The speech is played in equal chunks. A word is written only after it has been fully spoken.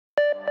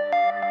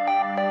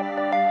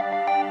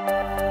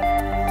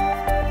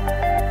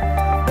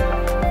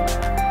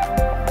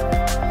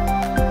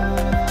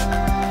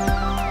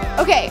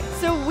Okay,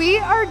 so we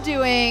are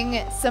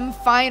doing some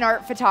fine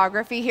art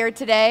photography here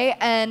today,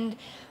 and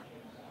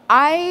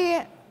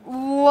I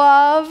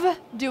love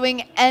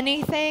doing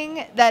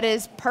anything that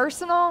is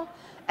personal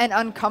and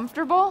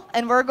uncomfortable,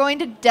 and we're going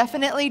to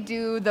definitely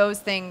do those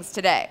things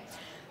today.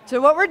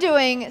 So what we're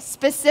doing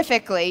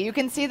specifically, you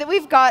can see that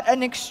we've got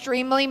an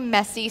extremely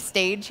messy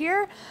stage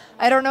here.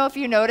 I don't know if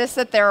you noticed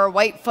that there are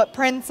white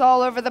footprints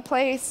all over the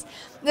place.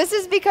 This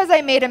is because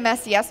I made a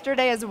mess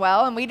yesterday as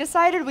well, and we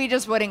decided we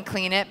just wouldn't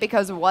clean it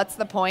because what's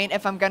the point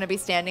if I'm going to be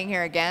standing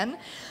here again?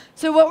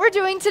 So what we're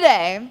doing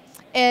today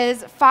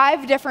is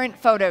 5 different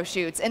photo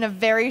shoots in a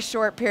very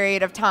short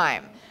period of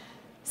time.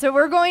 So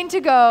we're going to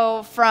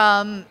go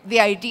from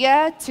the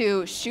idea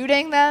to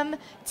shooting them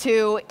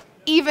to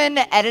even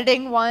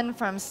editing one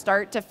from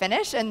start to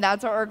finish, and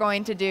that's what we're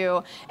going to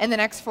do in the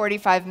next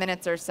 45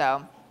 minutes or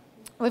so.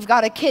 We've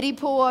got a kiddie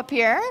pool up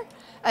here,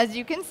 as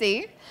you can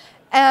see,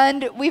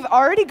 and we've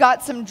already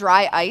got some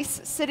dry ice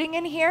sitting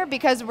in here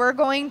because we're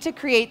going to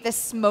create this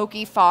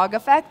smoky fog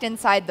effect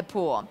inside the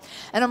pool.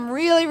 And I'm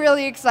really,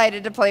 really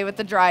excited to play with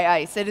the dry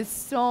ice. It is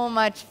so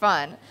much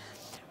fun.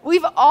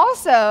 We've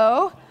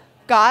also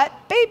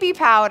got baby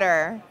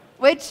powder,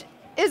 which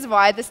is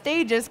why the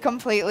stage is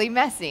completely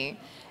messy.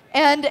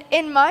 And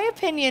in my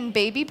opinion,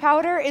 baby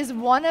powder is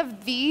one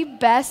of the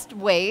best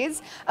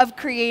ways of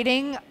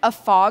creating a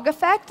fog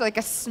effect, like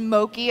a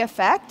smoky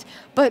effect,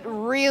 but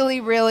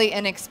really, really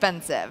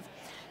inexpensive.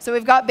 So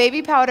we've got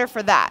baby powder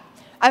for that.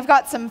 I've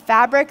got some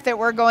fabric that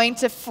we're going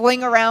to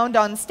fling around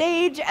on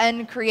stage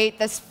and create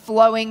this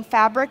flowing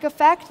fabric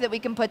effect that we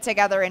can put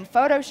together in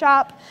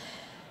Photoshop.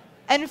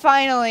 And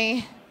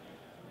finally,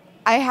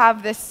 I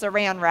have this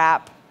saran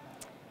wrap,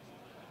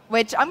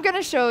 which I'm going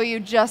to show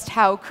you just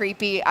how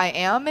creepy I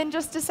am in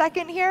just a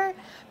second here,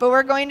 but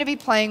we're going to be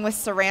playing with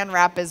saran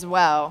wrap as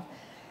well.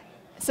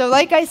 So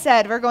like I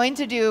said, we're going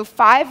to do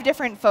 5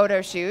 different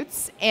photo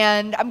shoots,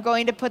 and I'm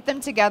going to put them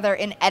together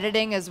in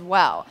editing as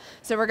well.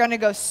 So we're going to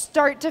go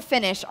start to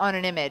finish on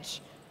an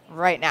image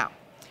right now.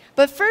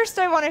 But first,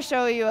 I want to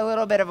show you a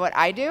little bit of what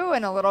I do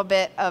and a little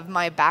bit of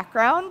my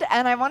background,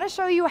 and I want to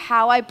show you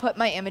how I put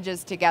my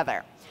images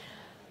together.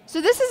 So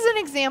this is an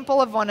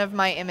example of one of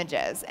my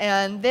images,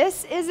 and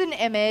this is an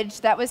image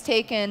that was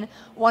taken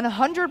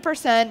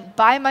 100%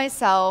 by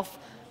myself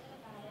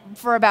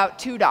for about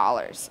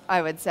 $2,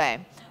 I would say.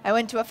 I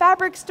went to a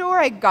fabric store,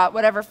 I got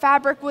whatever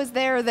fabric was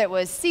there that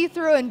was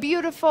see-through and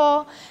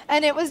beautiful,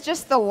 and it was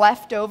just the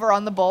leftover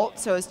on the bolt,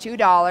 so it was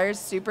 $2,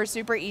 super,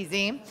 super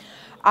easy.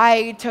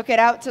 I took it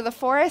out to the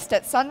forest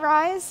at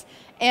sunrise,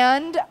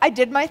 and I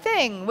did my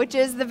thing, which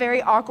is the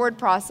very awkward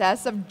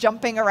process of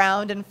jumping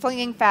around and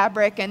flinging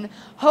fabric and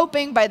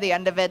hoping by the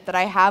end of it that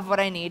I have what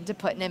I need to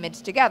put an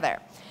image together.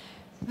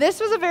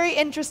 This was a very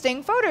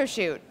interesting photo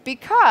shoot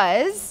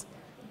because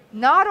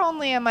not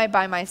only am I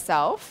by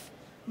myself,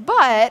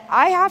 but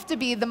I have to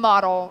be the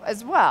model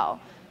as well.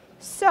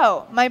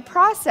 So my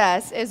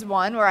process is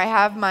one where I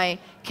have my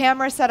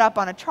camera set up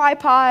on a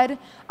tripod,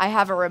 I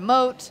have a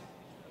remote,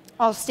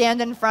 I'll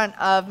stand in front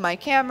of my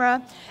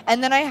camera,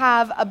 and then I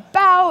have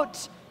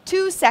about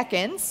 2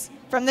 seconds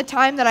from the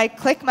time that I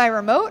click my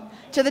remote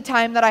to the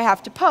time that I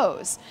have to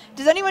pose.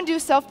 Does anyone do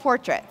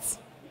self-portraits?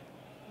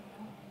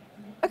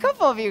 A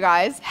couple of you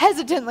guys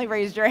hesitantly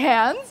raised your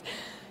hands.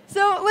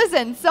 So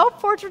listen,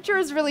 self-portraiture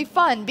is really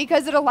fun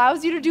because it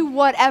allows you to do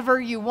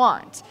whatever you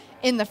want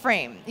in the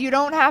frame. You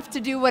don't have to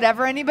do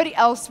whatever anybody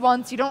else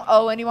wants. You don't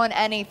owe anyone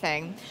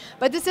anything.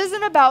 But this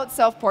isn't about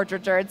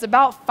self-portraiture. It's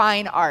about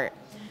fine art.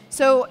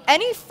 So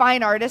any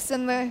fine artists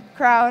in the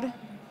crowd?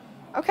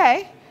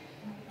 Okay.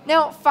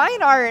 Now,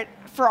 fine art,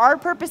 for our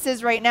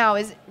purposes right now,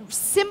 is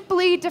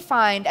simply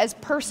defined as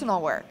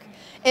personal work.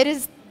 It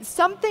is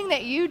something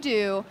that you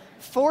do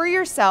for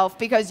yourself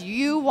because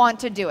you want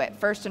to do it,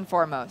 first and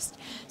foremost.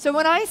 So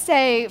when I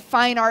say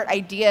fine art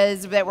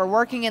ideas, that we're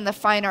working in the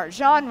fine art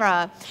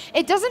genre,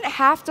 it doesn't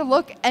have to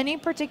look any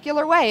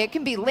particular way. It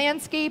can be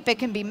landscape, it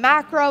can be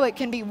macro, it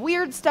can be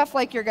weird stuff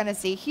like you're going to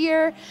see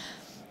here.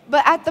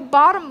 But at the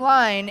bottom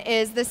line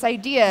is this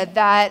idea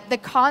that the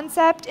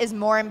concept is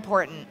more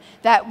important,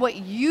 that what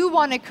you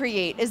want to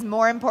create is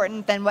more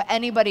important than what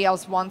anybody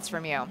else wants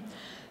from you.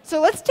 So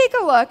let's take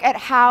a look at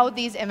how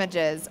these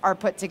images are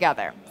put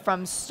together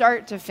from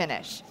start to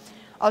finish.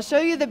 I'll show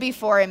you the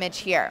before image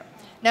here.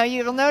 Now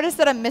you'll notice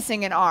that I'm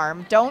missing an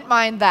arm. Don't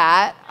mind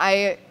that.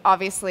 I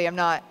obviously am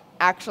not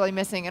actually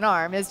missing an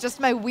arm. It's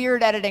just my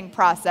weird editing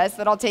process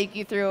that I'll take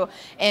you through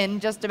in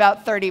just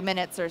about 30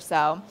 minutes or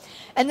so.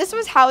 And this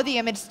was how the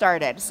image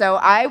started. So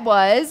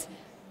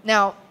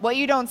now what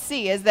you don't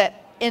see is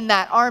that in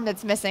that arm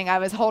that's missing, I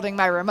was holding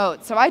my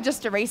remote. So I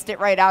just erased it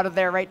right out of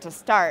there right to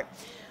start.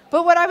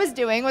 But what I was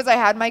doing was I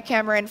had my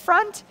camera in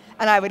front,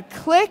 and I would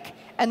click,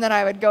 and then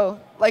I would go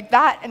like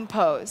that and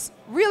pose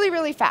really,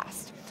 really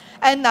fast.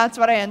 And that's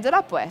what I ended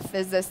up with,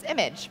 is this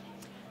image.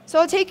 So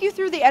I'll take you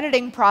through the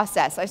editing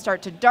process. I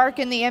start to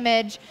darken the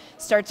image,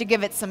 start to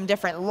give it some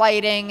different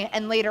lighting,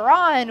 and later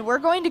on, we're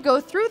going to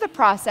go through the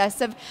process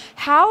of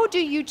how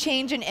do you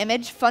change an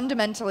image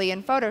fundamentally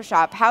in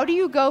Photoshop? How do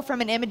you go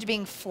from an image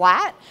being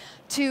flat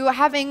to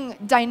having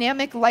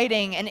dynamic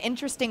lighting and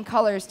interesting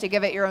colors to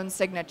give it your own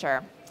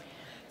signature.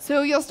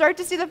 So you'll start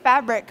to see the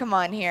fabric come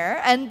on here.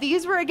 And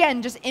these were,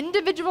 again, just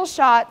individual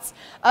shots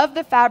of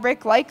the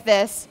fabric like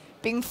this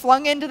being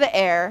flung into the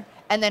air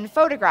and then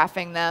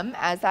photographing them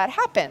as that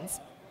happens.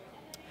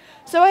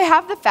 So I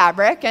have the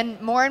fabric,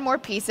 and more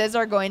pieces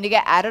are going to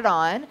get added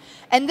on.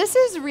 And this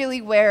is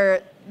really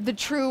where the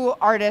true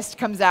artist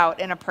comes out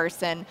in a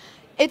person.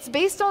 It's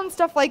based on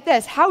stuff like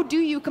this. How do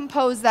you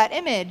compose that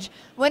image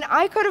when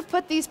I could have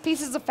put these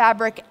pieces of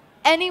fabric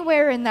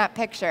anywhere in that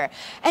picture?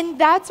 And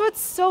that's what's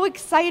so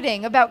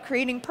exciting about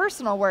creating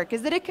personal work,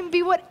 is that it can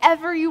be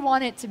whatever you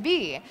want it to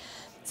be.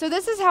 So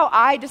this is how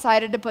I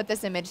decided to put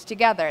this image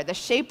together. The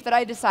shape that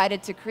I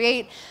decided to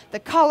create, the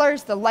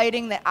colors, the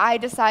lighting that I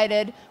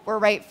decided were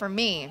right for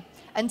me,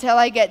 until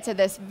I get to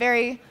this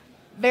very,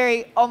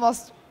 very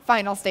almost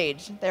final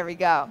stage. There we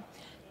go.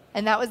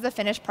 And that was the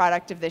finished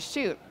product of this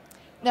shoot.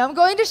 Now I'm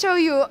going to show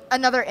you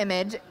another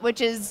image,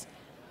 which is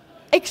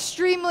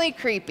extremely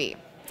creepy.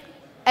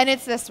 And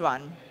it's this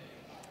one.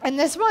 And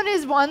this one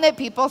is one that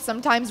people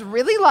sometimes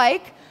really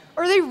like,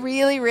 or they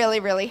really, really,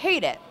 really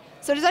hate it.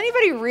 So does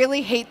anybody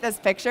really hate this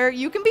picture?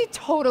 You can be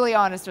totally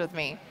honest with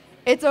me.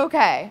 It's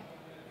okay.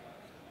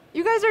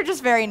 You guys are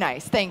just very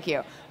nice, thank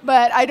you.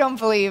 But I don't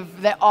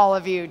believe that all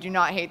of you do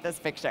not hate this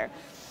picture.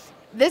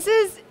 This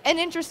is an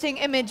interesting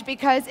image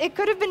because it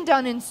could have been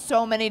done in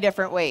so many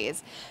different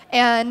ways.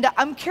 And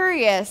I'm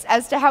curious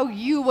as to how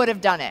you would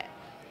have done it.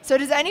 So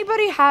does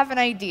anybody have an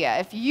idea,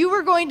 if you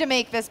were going to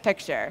make this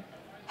picture,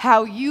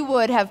 how you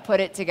would have put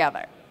it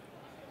together?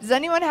 Does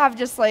anyone have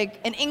just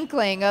like an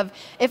inkling of,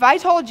 if I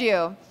told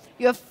you,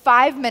 you have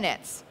 5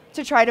 minutes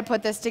to try to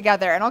put this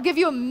together, and I'll give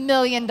you $1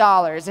 million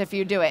if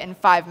you do it in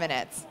 5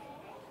 minutes,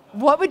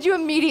 what would you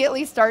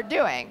immediately start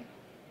doing?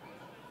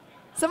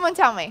 Someone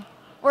tell me.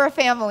 We're a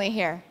family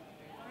here.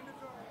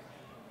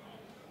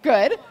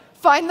 Good.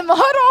 Find the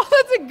model.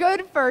 That's a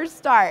good first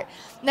start.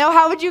 Now,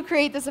 how would you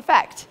create this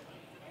effect?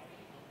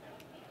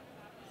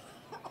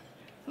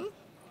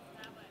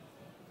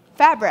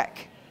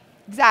 Fabric.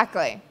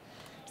 Exactly.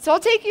 So I'll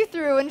take you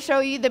through and show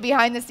you the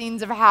behind the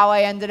scenes of how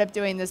I ended up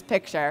doing this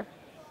picture.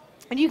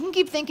 And you can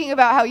keep thinking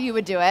about how you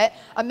would do it.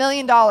 $1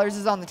 million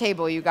is on the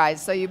table, you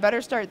guys, so you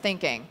better start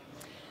thinking.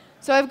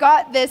 So I've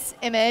got this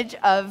image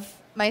of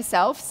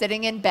myself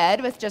sitting in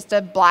bed with just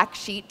a black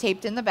sheet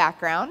taped in the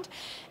background.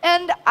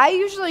 And I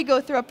usually go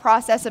through a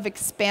process of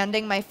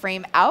expanding my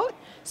frame out.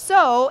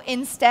 So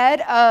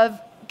instead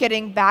of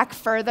getting back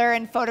further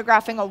and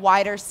photographing a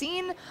wider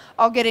scene,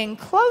 I'll get in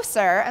closer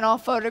and I'll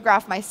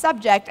photograph my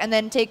subject and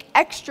then take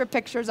extra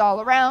pictures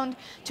all around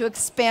to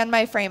expand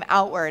my frame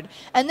outward.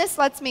 And this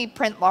lets me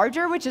print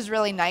larger, which is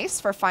really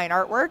nice for fine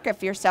artwork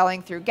if you're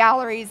selling through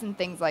galleries and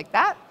things like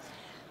that.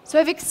 So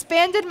I've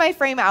expanded my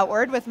frame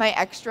outward with my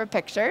extra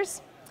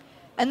pictures.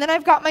 And then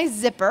I've got my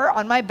zipper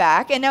on my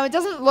back. And now it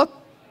doesn't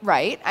look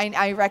right.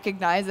 I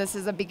recognize this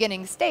is a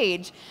beginning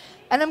stage.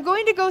 And I'm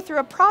going to go through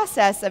a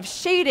process of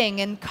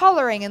shading and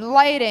coloring and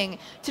lighting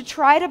to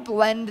try to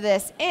blend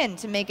this in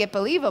to make it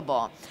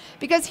believable.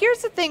 Because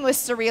here's the thing with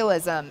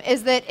surrealism,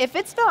 is that if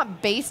it's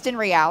not based in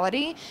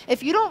reality,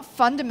 if you don't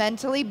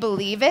fundamentally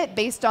believe it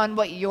based on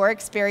what your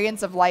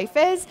experience of life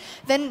is,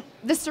 then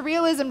the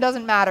surrealism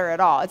doesn't matter at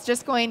all. It's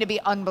just going to be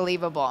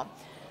unbelievable.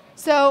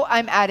 So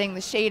I'm adding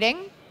the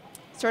shading,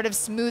 sort of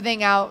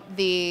smoothing out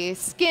the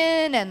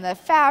skin and the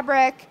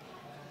fabric.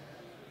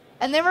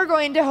 And then we're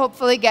going to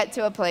hopefully get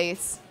to a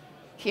place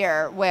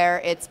here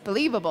where it's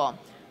believable.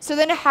 So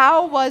then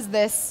how was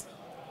this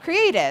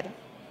created?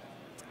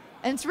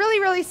 And it's really,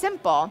 really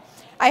simple.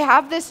 I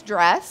have this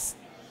dress.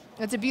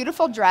 It's a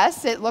beautiful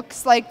dress. It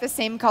looks like the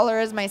same color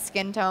as my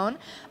skin tone.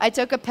 I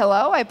took a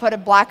pillow. I put a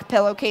black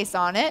pillowcase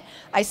on it.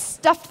 I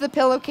stuffed the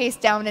pillowcase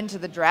down into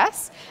the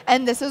dress.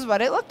 And this is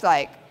what it looked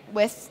like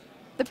with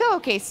the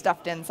pillowcase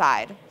stuffed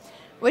inside,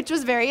 which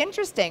was very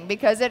interesting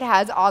because it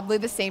has oddly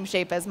the same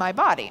shape as my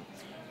body.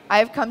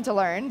 I've come to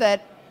learn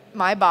that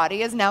my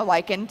body is now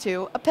likened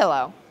to a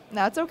pillow. And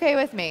that's okay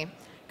with me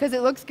because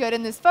it looks good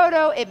in this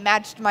photo. It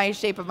matched my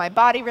shape of my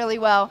body really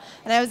well.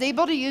 And I was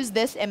able to use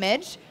this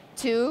image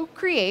to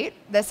create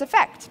this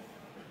effect.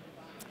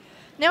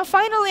 Now,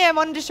 finally, I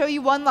wanted to show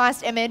you one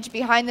last image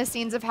behind the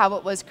scenes of how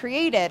it was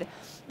created.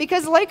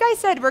 Because like I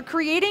said, we're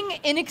creating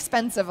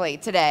inexpensively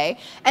today,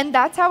 and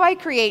that's how I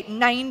create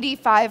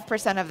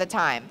 95% of the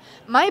time.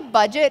 My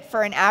budget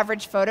for an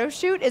average photo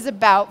shoot is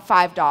about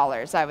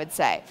 $5, I would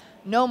say.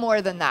 No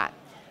more than that.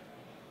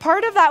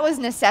 Part of that was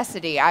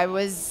necessity. I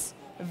was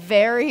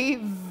very,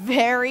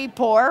 very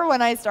poor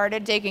when I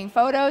started taking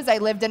photos. I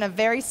lived in a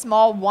very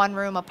small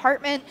one-room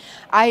apartment.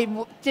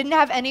 I didn't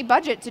have any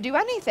budget to do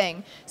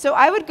anything. So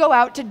I would go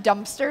out to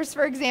dumpsters,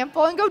 for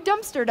example, and go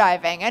dumpster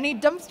diving. Any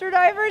dumpster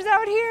divers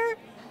out here?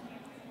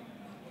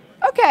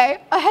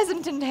 Okay, a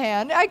hesitant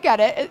hand. I get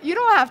it. You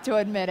don't have to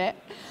admit it.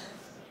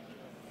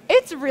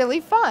 It's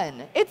really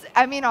fun. It's,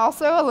 I mean,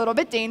 also a little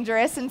bit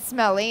dangerous and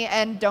smelly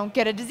and don't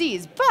get a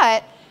disease.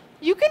 But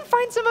you can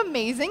find some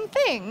amazing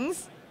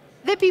things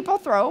that people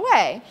throw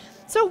away.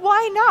 So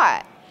why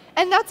not?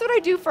 And that's what I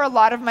do for a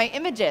lot of my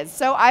images.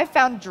 So I've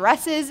found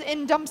dresses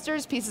in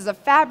dumpsters, pieces of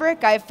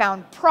fabric. I've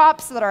found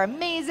props that are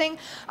amazing.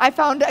 I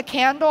found a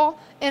candle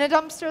in a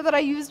dumpster that I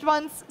used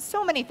once.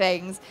 So many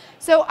things.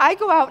 So I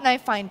go out and I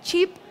find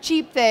cheap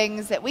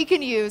things that we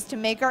can use to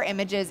make our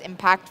images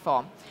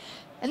impactful.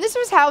 And this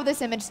was how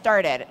this image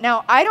started.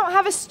 Now, I don't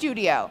have a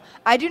studio.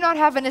 I do not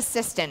have an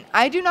assistant.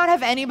 I do not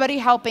have anybody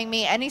helping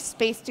me, any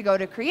space to go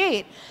to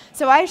create.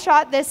 So I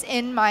shot this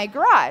in my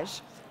garage.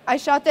 I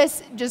shot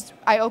this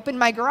I opened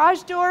my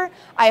garage door.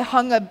 I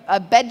hung a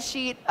bed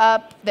sheet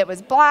up that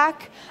was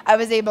black. I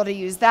was able to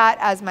use that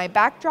as my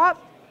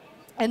backdrop.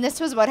 And this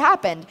was what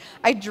happened.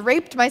 I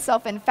draped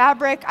myself in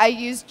fabric. I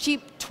used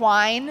cheap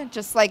twine,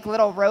 just like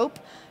little rope,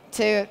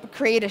 to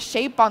create a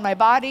shape on my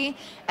body.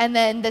 And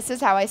then this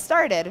is how I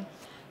started.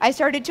 I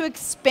started to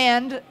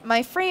expand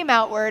my frame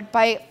outward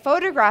by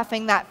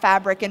photographing that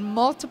fabric in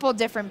multiple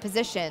different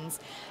positions,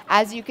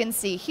 as you can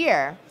see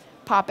here,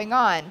 popping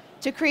on,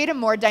 to create a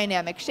more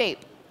dynamic shape.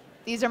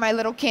 These are my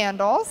little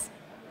candles.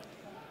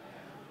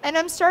 And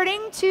I'm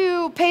starting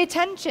to pay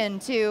attention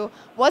to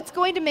what's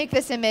going to make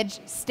this image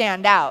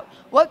stand out.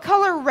 What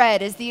color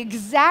red is the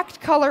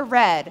exact color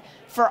red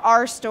for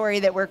our story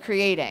that we're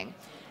creating?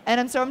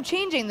 And so I'm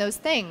changing those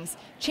things,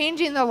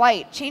 changing the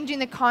light, changing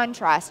the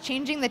contrast,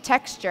 changing the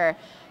texture,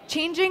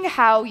 changing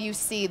how you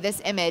see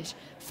this image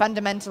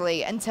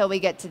fundamentally until we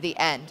get to the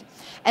end.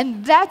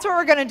 And that's what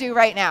we're going to do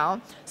right now.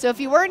 So if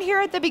you weren't here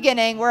at the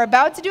beginning, we're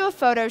about to do a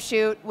photo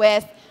shoot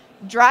with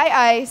dry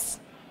ice,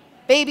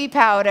 baby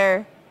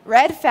powder,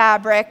 red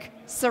fabric,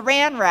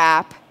 saran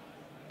wrap,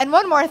 and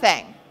one more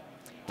thing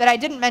that I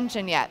didn't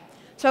mention yet.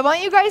 So I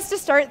want you guys to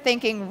start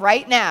thinking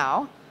right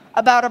now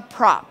about a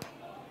prop.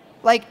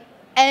 Like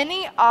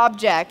any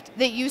object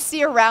that you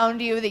see around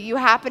you that you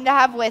happen to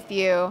have with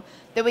you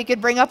that we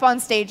could bring up on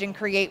stage and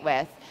create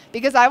with.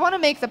 Because I want to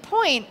make the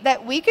point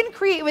that we can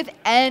create with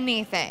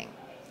anything.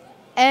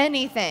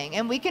 Anything.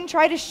 And we can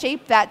try to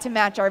shape that to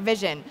match our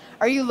vision.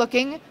 Are you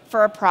looking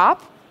for a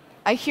prop?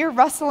 I hear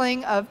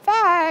rustling of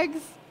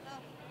bags.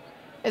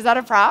 Is that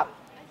a prop?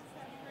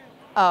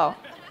 Oh.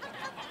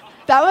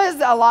 That was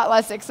a lot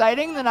less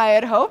exciting than I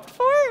had hoped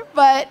for,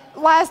 but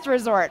last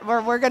resort,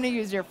 we're going to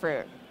use your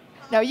fruit.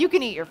 No, you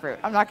can eat your fruit.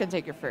 I'm not going to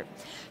take your fruit.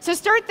 So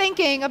start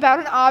thinking about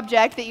an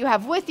object that you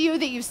have with you,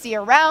 that you see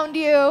around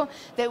you,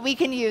 that we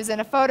can use in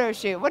a photo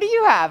shoot. What do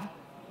you have?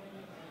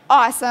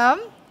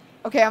 Awesome.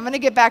 Okay, I'm going to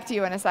get back to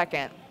you in a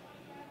second.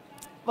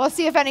 We'll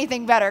see if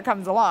anything better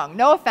comes along.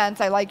 No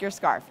offense, I like your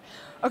scarf.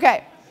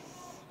 Okay,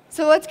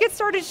 so let's get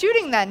started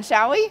shooting then,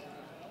 shall we?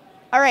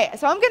 All right,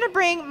 so I'm going to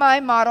bring my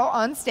model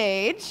on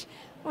stage.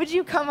 Would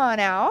you come on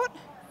out?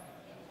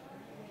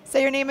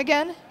 Say your name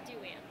again?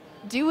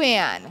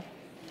 Duanne.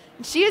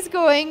 She is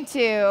going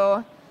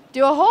to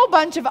do a whole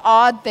bunch of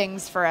odd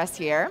things for us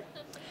here,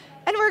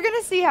 and we're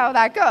going to see how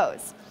that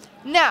goes.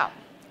 Now,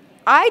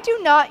 I do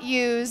not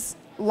use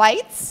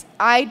lights.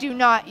 I do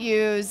not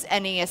use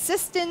any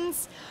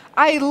assistants.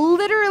 I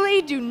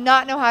literally do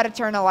not know how to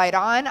turn a light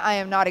on. I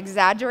am not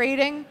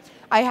exaggerating.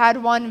 I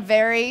had one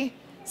very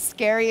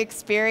scary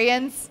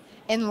experience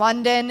in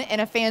London in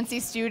a fancy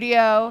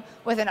studio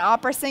with an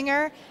opera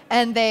singer,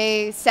 and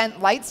they sent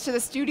lights to the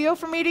studio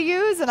for me to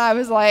use, and I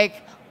was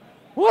like,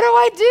 what do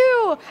I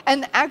do?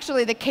 And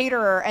actually, the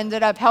caterer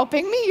ended up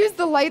helping me use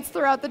the lights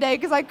throughout the day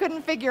because I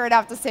couldn't figure it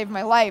out to save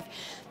my life.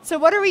 So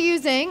what are we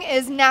using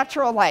is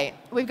natural light.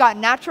 We've got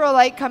natural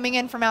light coming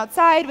in from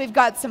outside. We've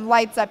got some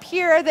lights up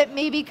here that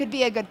maybe could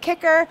be a good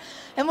kicker.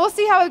 And we'll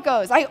see how it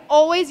goes. I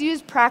always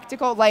use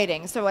practical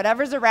lighting, so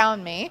whatever's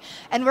around me.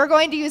 And we're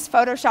going to use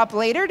Photoshop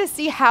later to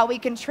see how we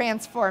can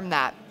transform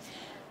that.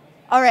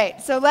 All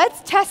right, so let's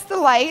test the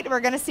light.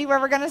 We're going to see where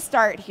we're going to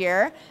start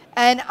here.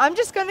 And I'm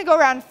just going to go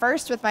around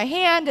first with my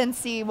hand and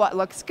see what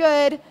looks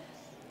good.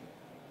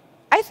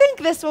 I think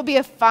this will be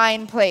a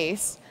fine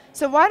place.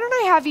 So why don't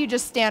I have you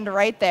just stand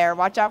right there.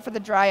 Watch out for the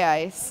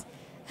dry ice.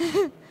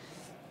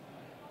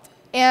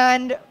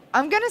 And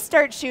I'm going to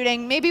start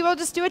shooting. Maybe we'll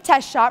just do a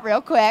test shot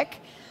real quick.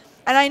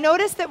 And I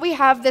noticed that we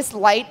have this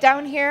light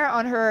down here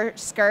on her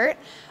skirt.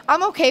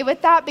 I'm okay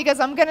with that because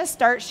I'm going to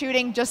start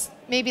shooting just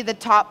maybe the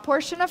top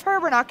portion of her.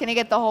 We're not going to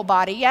get the whole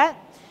body yet.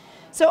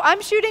 So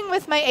I'm shooting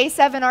with my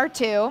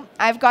A7R II.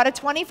 I've got a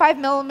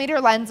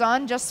 25mm lens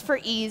on just for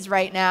ease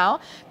right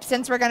now,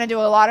 since we're going to do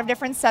a lot of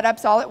different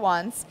setups all at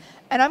once.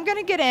 And I'm going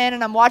to get in,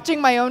 and I'm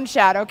watching my own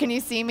shadow. Can you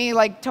see me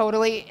like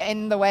totally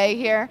in the way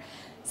here?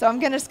 So I'm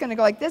just going to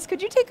go like this.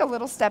 Could you take a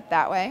little step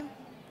that way?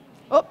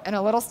 Oh, and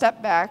a little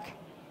step back.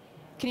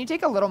 Can you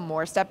take a little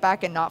more step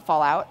back and not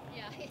fall out?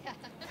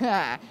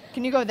 Yeah.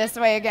 Can you go this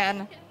way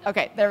again?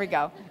 Okay, there we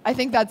go. I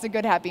think that's a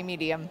good happy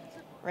medium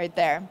right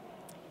there.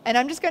 And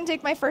I'm just going to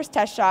take my first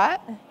test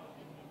shot,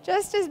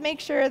 just to make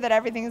sure that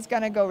everything's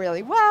going to go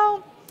really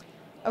well.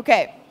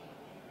 Okay.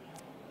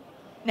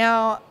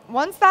 Now,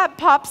 once that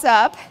pops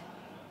up,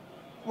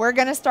 we're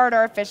going to start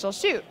our official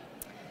shoot.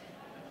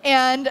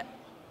 And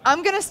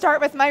I'm going to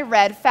start with my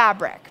red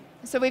fabric.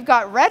 So we've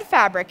got red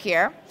fabric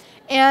here,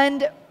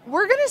 and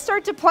we're going to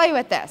start to play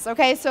with this,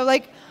 okay? So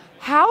like,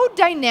 how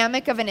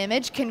dynamic of an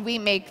image can we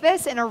make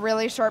this in a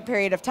really short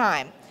period of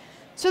time?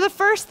 So the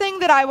first thing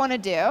that I want to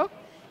do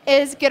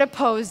is get a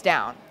pose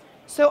down.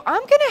 So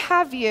I'm going to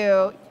have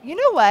you, you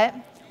know what?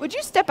 Would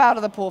you step out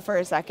of the pool for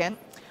a second?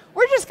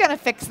 We're just going to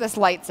fix this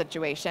light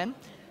situation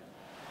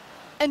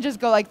and just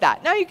go like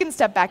that. Now you can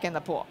step back in the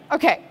pool.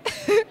 OK.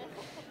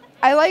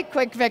 I like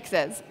quick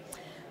fixes.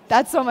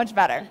 That's so much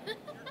better.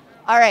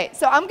 All right,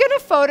 so I'm going to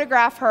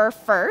photograph her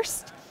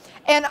first.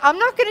 And I'm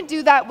not going to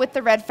do that with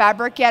the red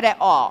fabric yet at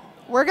all.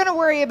 We're going to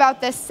worry about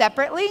this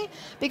separately,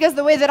 because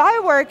the way that I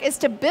work is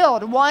to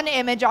build one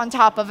image on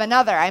top of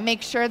another. I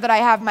make sure that I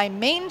have my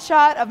main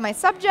shot of my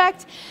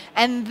subject,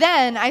 and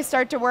then I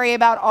start to worry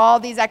about all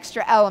these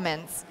extra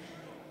elements.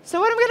 So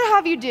what I'm going to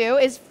have you do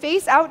is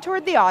face out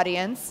toward the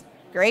audience.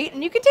 Great.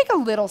 And you can take a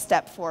little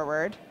step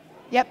forward.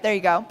 Yep, there you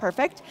go.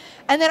 Perfect.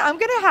 And then I'm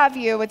going to have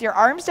you with your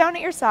arms down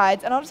at your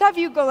sides, and I'll just have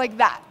you go like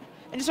that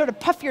and just sort of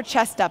puff your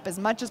chest up as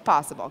much as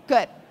possible.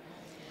 Good.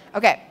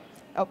 OK.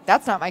 Oh,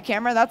 that's not my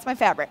camera. That's my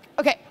fabric.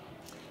 OK.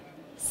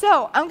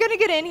 So I'm going to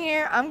get in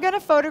here. I'm going to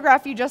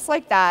photograph you just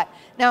like that.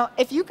 Now,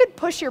 if you could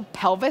push your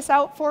pelvis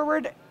out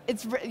forward,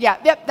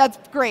 yep, that's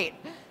great.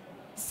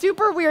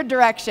 Super weird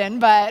direction,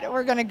 but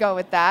we're going to go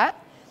with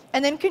that.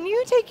 And then can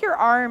you take your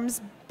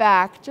arms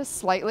back just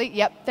slightly?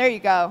 Yep, there you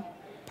go.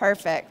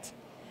 Perfect.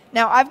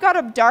 Now, I've got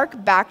a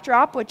dark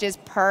backdrop, which is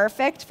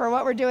perfect for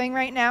what we're doing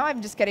right now.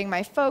 I'm just getting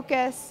my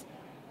focus.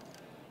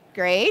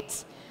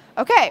 Great.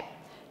 OK.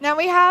 Now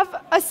we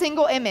have a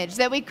single image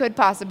that we could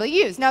possibly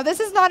use. Now this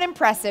is not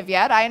impressive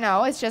yet, I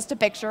know, it's just a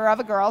picture of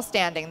a girl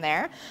standing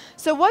there.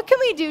 So what can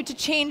we do to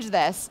change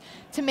this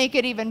to make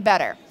it even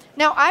better?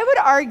 Now I would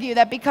argue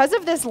that because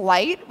of this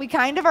light, we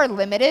kind of are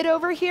limited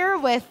over here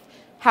with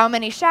how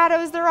many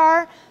shadows there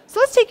are. So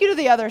let's take you to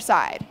the other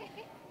side.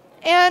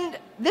 And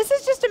this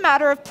is just a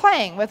matter of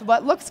playing with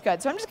what looks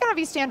good. So I'm just gonna have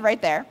you stand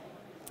right there.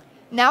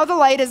 Now the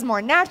light is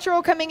more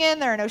natural coming in,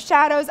 there are no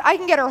shadows. I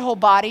can get her whole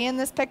body in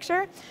this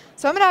picture.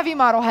 So I'm going to have you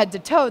model head to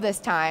toe this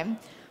time,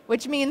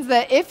 which means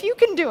that if you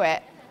can do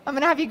it, I'm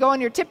going to have you go on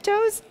your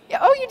tiptoes.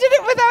 Oh, you did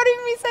it without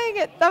even me saying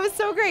it. That was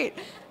so great.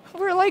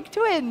 We're like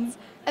twins.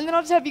 And then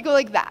I'll just have you go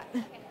like that,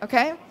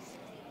 OK?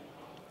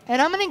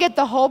 And I'm going to get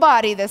the whole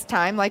body this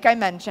time, like I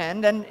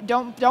mentioned. And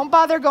don't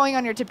bother going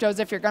on your tiptoes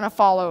if you're going to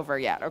fall over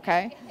yet,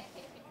 OK?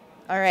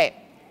 All right.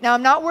 Now,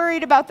 I'm not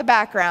worried about the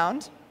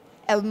background,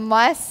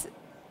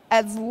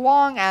 as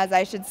long as,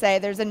 I should say,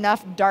 there's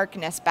enough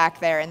darkness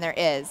back there, and there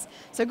is.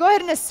 So go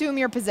ahead and assume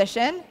your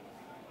position.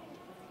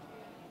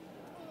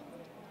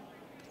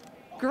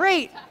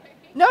 Great.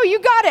 No, you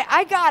got it.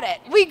 I got it.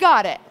 We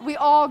got it. We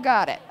all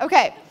got it.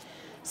 OK.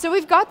 So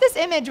we've got this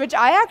image, which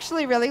I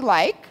actually really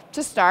like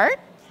to start.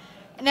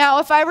 Now,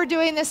 if I were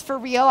doing this for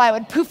real, I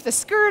would poof the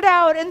skirt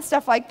out and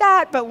stuff like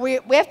that. But we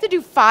have to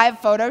do 5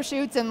 photo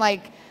shoots in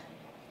like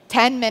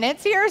 10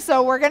 minutes here,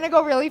 so we're going to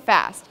go really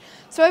fast.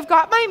 So I've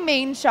got my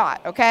main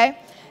shot, OK?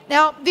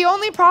 Now, the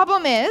only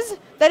problem is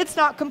that it's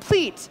not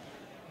complete.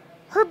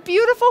 Her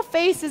beautiful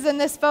face is in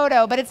this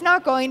photo, but it's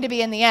not going to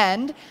be in the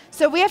end.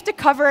 So we have to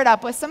cover it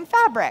up with some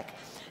fabric.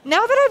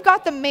 Now that I've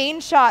got the main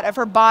shot of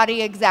her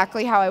body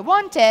exactly how I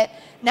want it,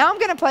 now I'm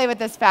going to play with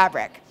this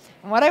fabric.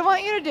 And what I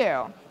want you to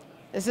do,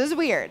 this is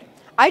weird.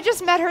 I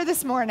just met her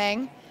this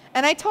morning,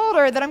 and I told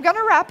her that I'm going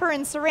to wrap her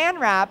in saran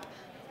wrap,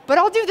 but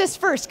I'll do this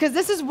first, because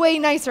this is way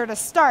nicer to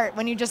start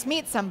when you just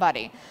meet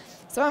somebody.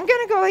 So I'm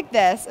going to go like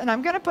this, and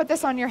I'm going to put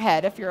this on your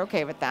head, if you're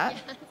OK with that.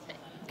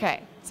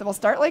 OK, so we'll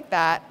start like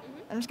that.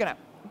 I'm just going to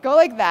go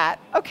like that.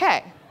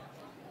 OK,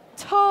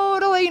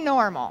 totally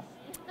normal.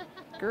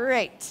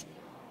 Great.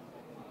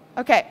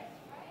 OK.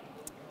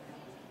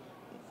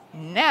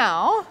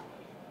 Now,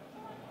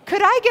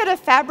 could I get a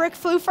fabric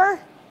floofer?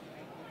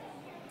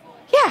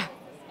 Yeah.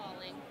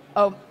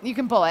 Oh, you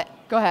can pull it.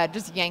 Go ahead,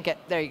 just yank it.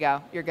 There you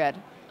go. You're good.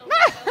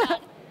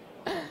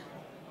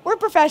 We're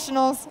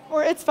professionals.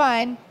 It's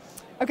fine.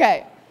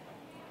 OK.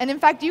 And in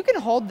fact, you can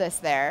hold this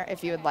there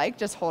if you would like.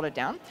 Just hold it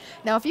down.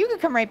 Now, if you could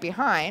come right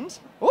behind.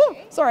 Oh,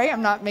 sorry,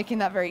 I'm not making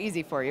that very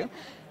easy for you.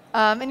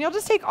 And you'll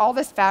just take all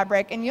this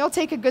fabric, and you'll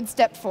take a good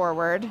step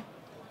forward.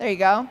 There you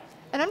go.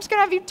 And I'm just going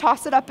to have you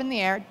toss it up in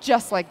the air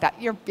just like that.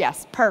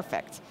 Yes,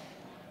 perfect.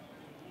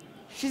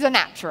 She's a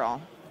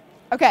natural.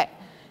 OK.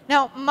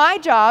 Now, my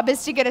job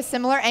is to get a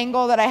similar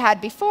angle that I had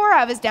before.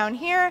 I was down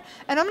here.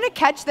 And I'm going to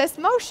catch this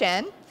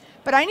motion.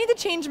 But I need to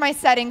change my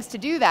settings to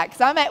do that,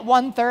 because I'm at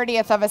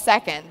 1/30th of a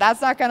second.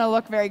 That's not going to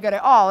look very good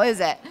at all,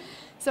 is it?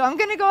 So I'm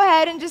going to go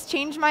ahead and just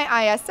change my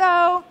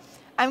ISO.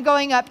 I'm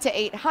going up to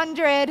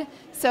 800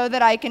 so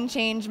that I can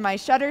change my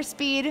shutter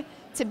speed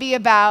to be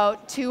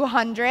about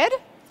 200.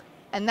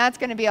 And that's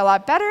going to be a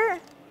lot better.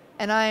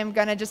 And I'm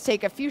going to just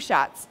take a few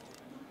shots.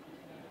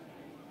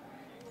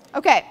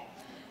 OK.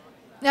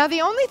 Now,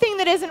 the only thing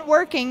that isn't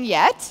working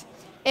yet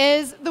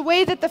is the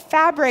way that the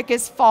fabric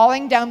is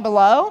falling down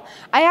below.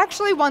 I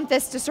actually want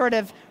this to sort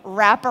of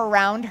wrap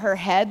around her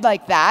head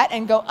like that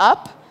and go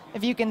up,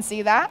 if you can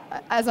see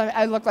that, as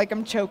I look like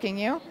I'm choking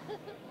you.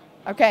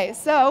 OK,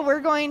 so we're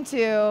going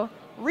to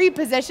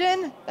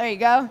reposition. There you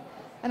go.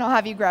 And I'll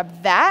have you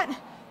grab that.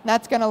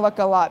 That's going to look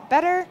a lot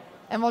better.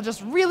 and we'll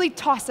just really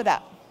toss it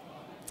up.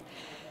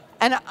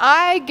 And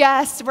I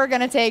guess we're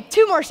going to take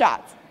 2 more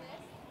shots.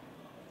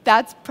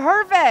 That's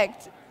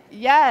perfect.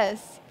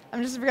 Yes.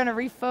 I'm just going to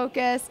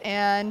refocus.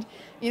 And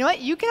you know what?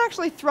 You can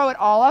actually throw it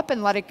all up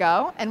and let it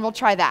go. And we'll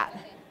try that.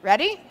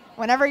 Ready?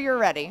 Whenever you're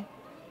ready.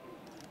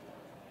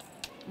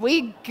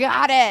 We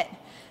got it.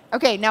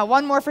 OK, now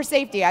 1 more for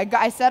safety.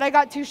 I said I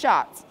got 2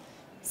 shots.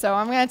 So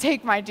I'm going to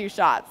take my 2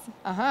 shots.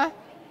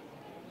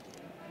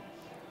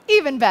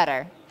 Even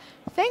better.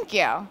 Thank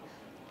you.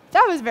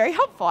 That was very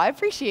helpful. I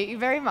appreciate you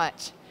very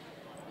much.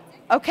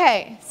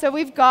 OK, so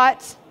we've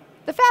got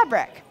the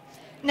fabric.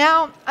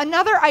 Now,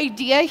 another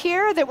idea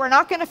here that we're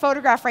not going to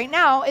photograph right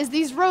now is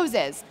these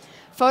roses.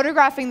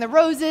 Photographing the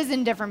roses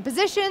in different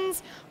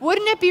positions.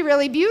 Wouldn't it be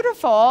really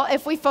beautiful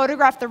if we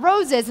photographed the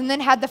roses and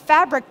then had the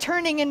fabric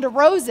turning into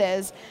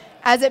roses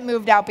as it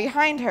moved out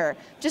behind her?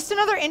 Just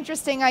another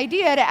interesting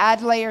idea to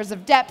add layers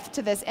of depth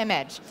to this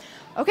image.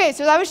 OK,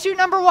 so that was shoot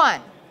number 1.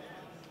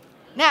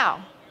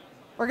 Now,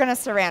 we're going to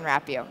saran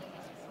wrap you.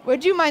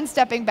 Would you mind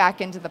stepping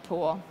back into the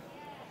pool?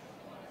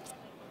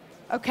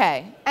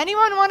 OK,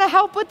 anyone want to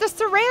help with the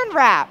saran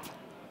wrap?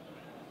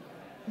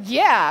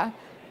 Yeah.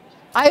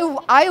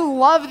 I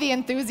love the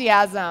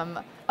enthusiasm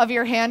of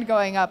your hand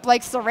going up.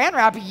 Like saran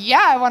wrap,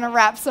 yeah, I want to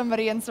wrap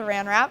somebody in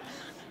saran wrap.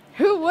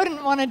 Who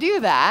wouldn't want to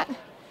do that?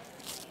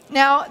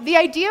 Now, the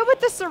idea with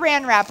the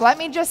saran wrap, let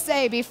me just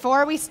say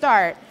before we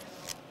start,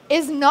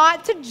 is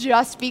not to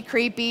just be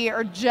creepy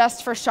or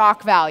just for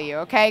shock value,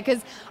 okay?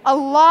 Because a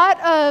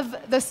lot of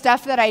the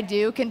stuff that I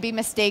do can be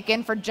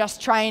mistaken for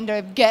just trying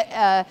to get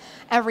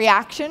a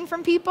reaction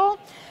from people.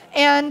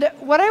 And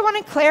what I want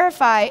to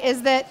clarify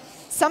is that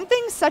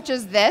something such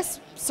as this,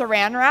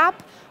 saran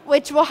wrap,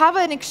 which will have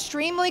an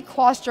extremely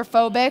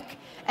claustrophobic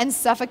and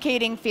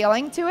suffocating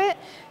feeling to it,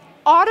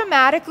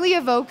 automatically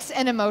evokes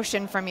an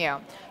emotion from you.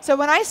 So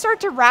when I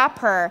start to wrap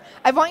her,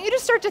 I want you to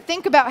start to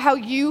think about how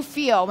you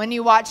feel when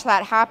you watch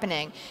that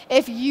happening.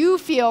 If you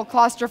feel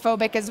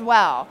claustrophobic as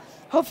well,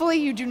 hopefully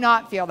you do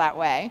not feel that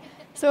way.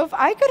 So if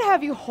I could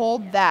have you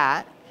hold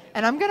that,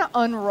 and I'm going to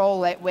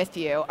unroll it with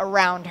you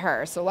around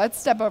her. So let's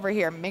step over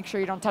here. Make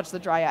sure you don't touch the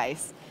dry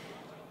ice.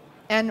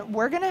 And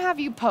we're going to have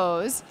you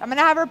pose. I'm going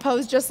to have her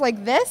pose just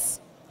like this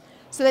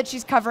so that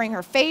she's covering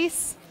her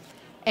face.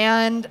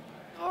 And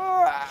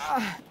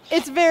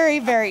it's very,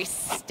 very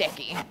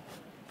sticky.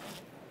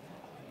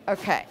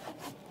 OK.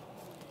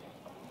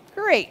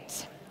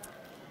 Great.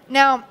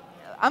 Now,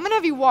 I'm going to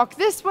have you walk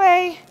this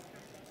way.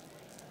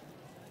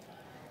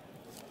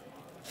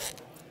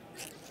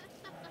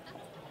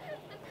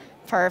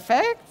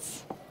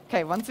 Perfect.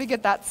 OK, once we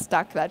get that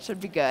stuck, that should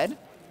be good.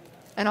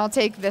 And I'll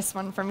take this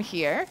one from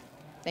here.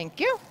 Thank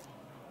you.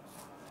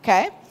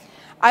 OK.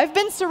 I've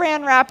been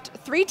saran wrapped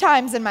 3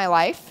 times in my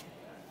life.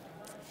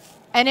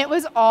 And it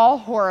was all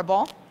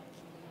horrible.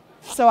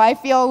 So I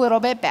feel a little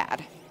bit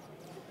bad.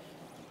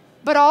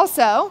 But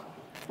also,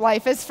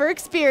 life is for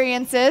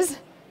experiences.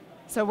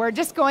 So we're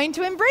just going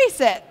to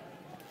embrace it.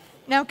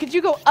 Now, could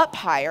you go up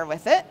higher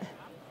with it?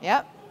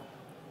 Yep.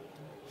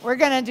 We're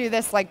going to do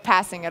this like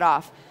passing it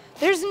off.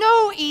 There's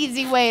no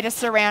easy way to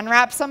saran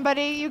wrap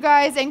somebody, you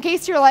guys. In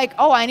case you're like,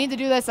 oh, I need to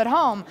do this at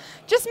home,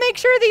 just make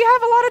sure that you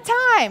have a lot of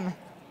time.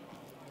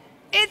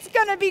 It's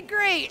going to be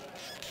great.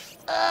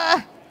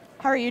 How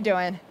are you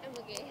doing? I'm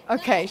okay.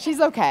 OK,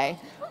 she's OK.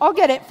 I'll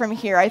get it from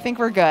here. I think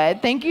we're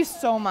good. Thank you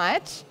so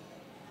much.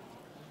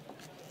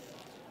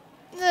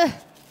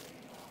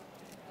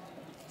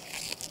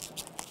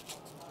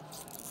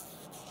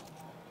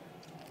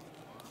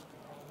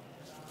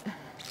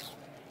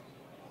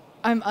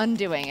 I'm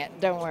undoing it.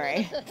 Don't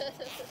worry.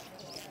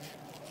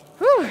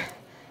 Whew.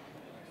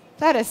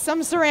 That is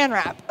some saran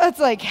wrap. That's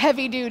like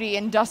heavy-duty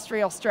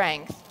industrial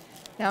strength.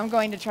 Now I'm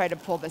going to try to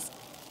pull this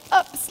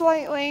up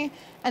slightly.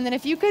 And then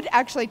if you could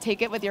actually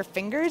take it with your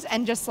fingers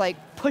and just like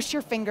push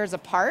your fingers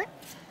apart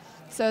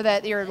so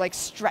that you're like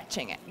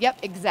stretching it. Yep,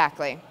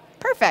 exactly.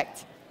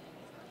 Perfect.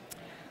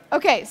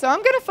 OK, so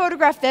I'm going to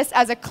photograph this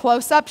as a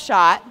close-up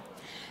shot.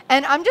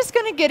 And I'm just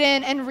going to get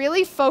in and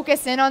really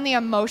focus in on the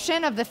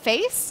emotion of the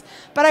face.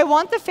 But I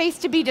want the face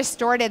to be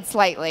distorted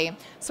slightly.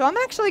 So I'm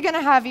actually going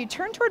to have you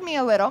turn toward me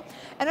a little.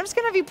 And I'm just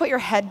going to have you put your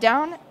head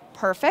down.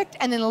 Perfect.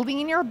 And then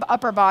lean your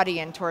upper body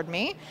in toward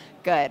me.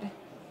 Good.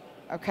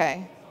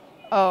 OK.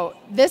 Oh,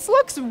 this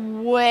looks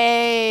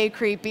way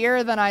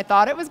creepier than I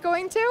thought it was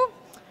going to.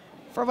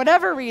 For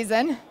whatever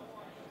reason.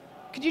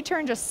 Could you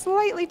turn just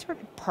slightly toward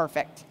me?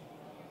 Perfect.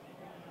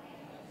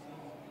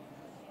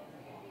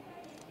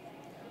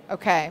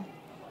 OK.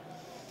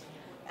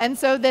 And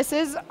so this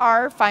is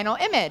our final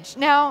image.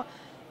 Now,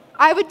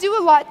 I would do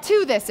a lot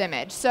to this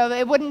image, so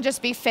it wouldn't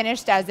just be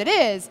finished as it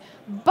is.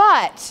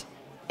 But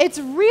it's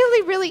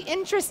really, really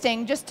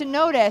interesting just to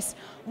notice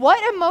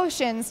what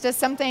emotions does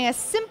something as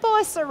simple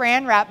as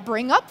saran wrap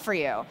bring up for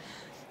you.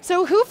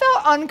 So who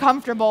felt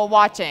uncomfortable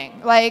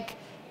watching? Like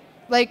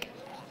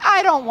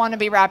I don't want to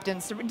be wrapped in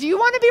saran wrap. Do you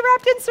want to be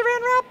wrapped in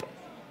saran wrap?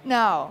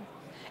 No.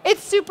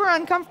 It's super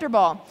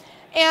uncomfortable.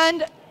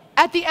 And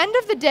at the end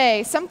of the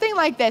day, something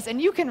like this,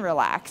 and you can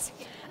relax.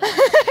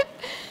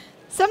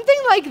 Something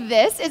like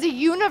this is a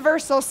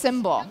universal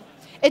symbol.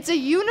 It's a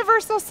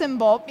universal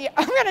symbol.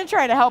 I'm going to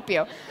try to help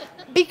you.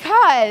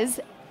 Because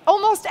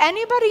almost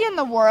anybody in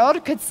the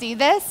world could see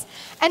this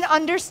and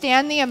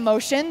understand the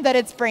emotion that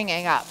it's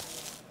bringing up.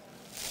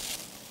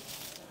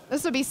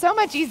 This would be so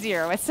much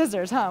easier with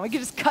scissors, huh? We could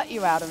just cut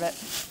you out of it.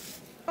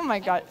 Oh my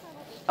God.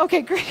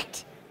 Okay,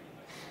 great.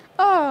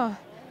 Oh,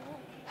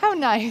 how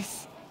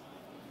nice.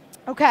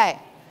 Okay,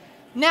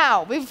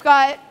 now we've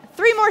got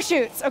 3 more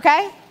shoots,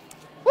 okay?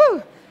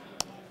 Woo!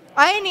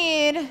 I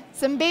need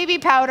some baby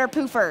powder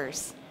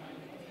poofers.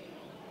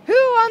 Who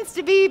wants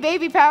to be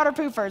baby powder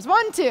poofers?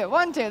 1, 2,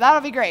 1, 2,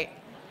 that'll be great.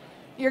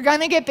 You're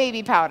gonna get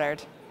baby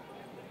powdered.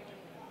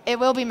 It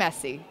will be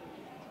messy.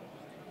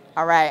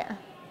 All right.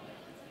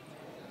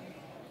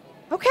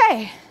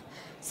 Okay,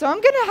 so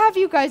I'm gonna have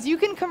you guys, you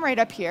can come right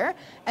up here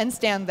and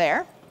stand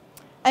there.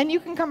 And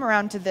you can come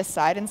around to this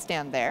side and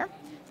stand there.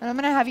 And I'm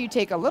gonna have you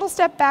take a little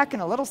step back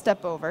and a little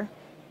step over.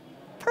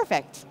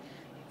 Perfect.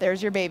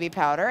 There's your baby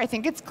powder. I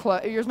think it's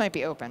closed. Yours might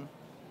be open.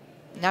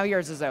 Now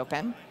yours is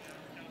open.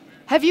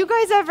 Have you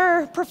guys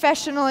ever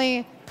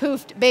professionally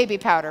poofed baby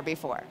powder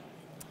before?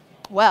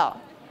 Well,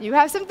 you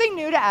have something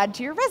new to add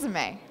to your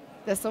resume.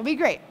 This will be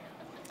great.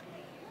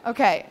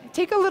 Okay,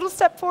 take a little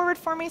step forward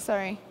for me,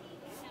 sorry.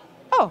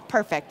 Oh,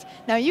 perfect.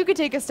 Now you could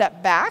take a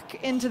step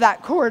back into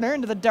that corner,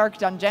 into the dark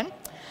dungeon.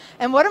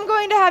 And what I'm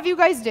going to have you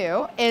guys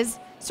do is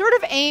sort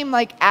of aim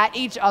like at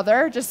each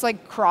other, just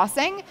like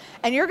crossing,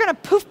 and you're gonna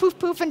poof, poof,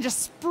 poof, and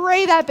just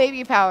spray that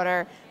baby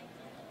powder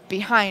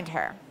behind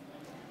her.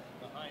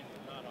 Behind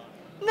her,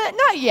 not on.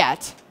 Not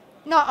yet.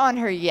 Not on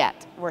her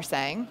yet, we're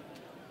saying.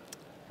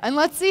 And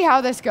let's see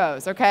how this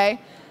goes, okay?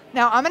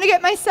 Now I'm gonna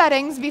get my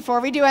settings before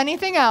we do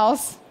anything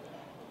else,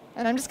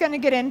 and I'm just gonna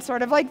get in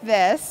sort of like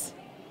this.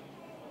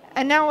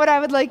 And now what I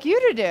would like you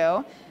to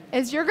do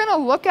is you're gonna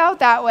look out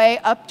that way,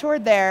 up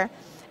toward there,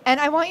 and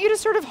I want you to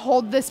sort of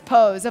hold this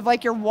pose of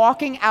like you're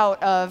walking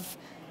out of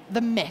the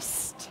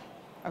mist,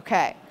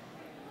 okay?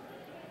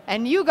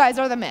 And you guys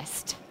are the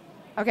mist.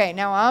 Okay,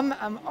 now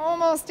I'm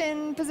almost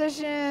in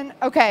position.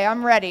 Okay,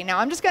 I'm ready. Now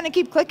I'm just gonna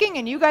keep clicking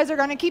and you guys are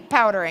gonna keep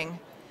powdering.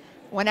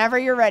 Whenever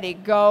you're ready,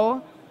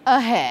 go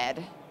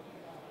ahead.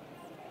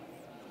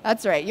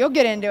 That's right, you'll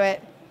get into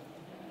it.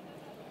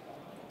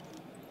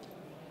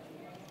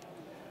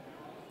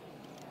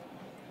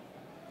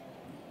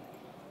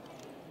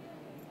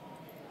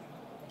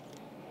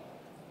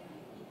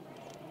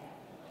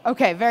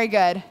 Okay, very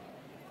good.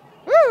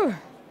 Woo!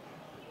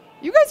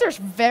 You guys are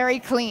very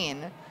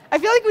clean. I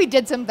feel like we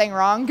did something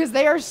wrong because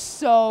they are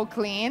so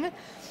clean.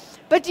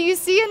 But do you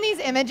see in these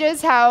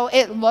images how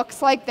it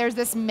looks like there's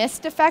this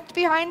mist effect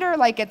behind her,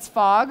 like it's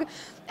fog?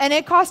 And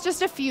it costs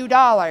just a few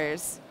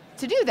dollars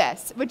to do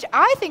this, which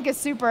I think is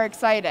super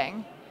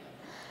exciting.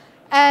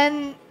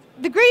 And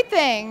the great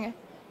thing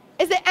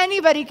is that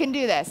anybody can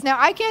do this. Now,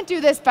 I can't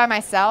do this by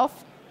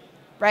myself,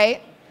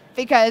 right?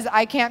 Because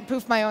I can't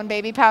poof my own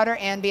baby powder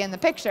and be in the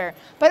picture.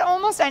 But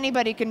almost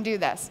anybody can do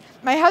this.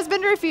 My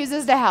husband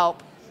refuses to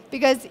help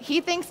because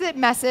he thinks that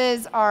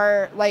messes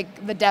are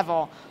like the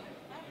devil.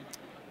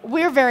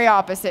 We're very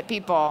opposite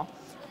people.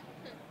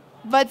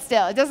 But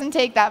still, it doesn't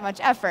take that much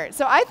effort.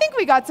 So I think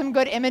we got some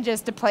good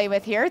images to play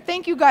with here.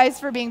 Thank you guys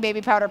for being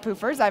baby powder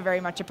poofers. I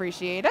very much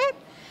appreciate it.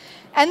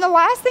 And the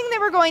last thing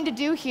that we're going to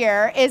do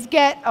here is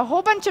get a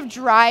whole bunch of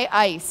dry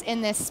ice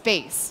in this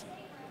space.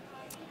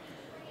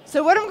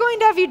 So what I'm going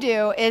to have you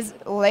do is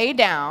lay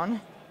down,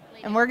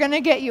 and we're going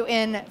to get you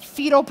in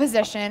fetal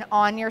position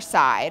on your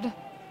side.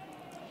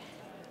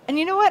 And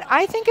you know what?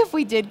 I think if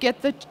we did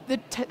get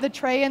the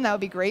tray in, that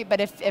would be great.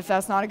 But if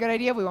that's not a good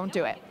idea, we won't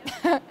do it.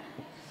 And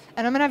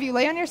I'm going to have you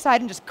lay on your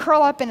side and just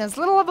curl up in as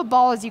little of a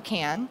ball as you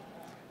can.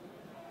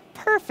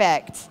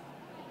 Perfect.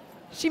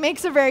 She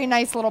makes a very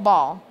nice little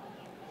ball,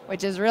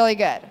 which is really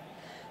good.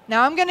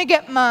 Now I'm going to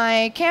get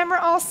my camera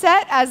all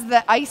set as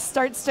the ice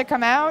starts to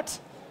come out.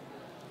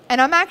 And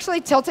I'm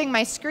actually tilting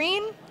my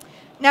screen.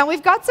 Now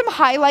we've got some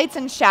highlights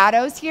and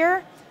shadows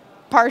here,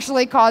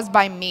 partially caused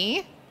by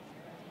me.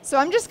 So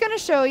I'm just gonna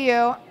show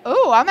you,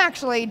 oh, I'm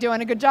actually doing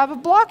a good job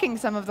of blocking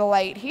some of the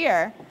light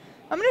here.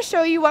 I'm gonna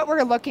show you what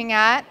we're looking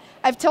at.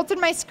 I've tilted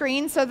my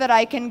screen so that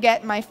I can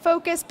get my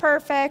focus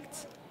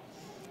perfect.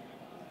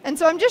 And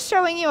so I'm just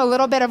showing you a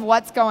little bit of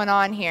what's going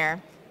on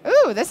here.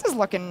 Ooh, this is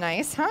looking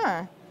nice,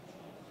 huh?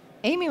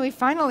 Amy, we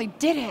finally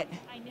did it.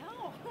 I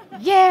know.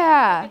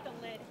 Yeah.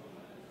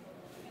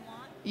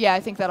 Yeah,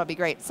 I think that'll be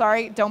great.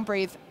 Sorry, don't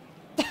breathe.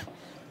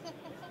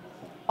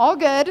 All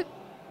good.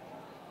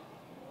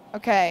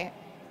 Okay.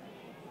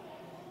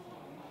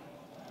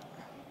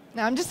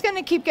 Now I'm just going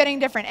to keep getting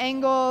different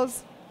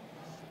angles.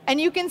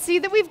 And you can see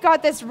that we've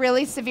got this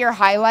really severe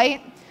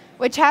highlight,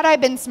 which had I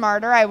been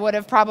smarter, I would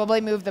have probably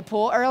moved the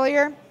pool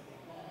earlier.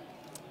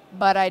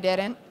 But I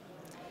didn't.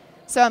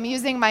 So I'm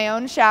using my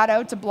own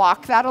shadow to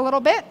block that a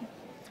little bit.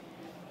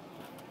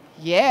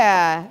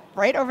 Yeah,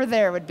 right over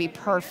there would be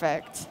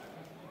perfect.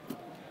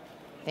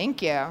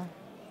 Thank you.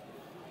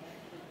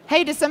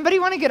 Hey, does somebody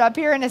want to get up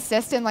here and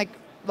assist in like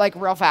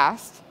real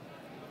fast?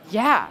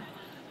 Yeah.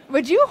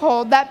 would you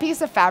hold that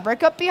piece of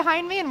fabric up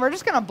behind me? And we're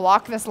just going to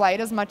block this light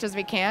as much as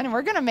we can. And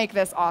we're going to make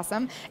this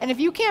awesome. And if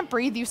you can't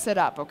breathe, you sit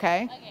up,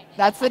 OK?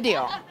 That's the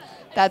deal.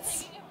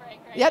 That's,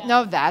 yep,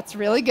 no, that's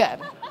really good.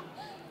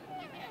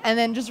 And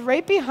then just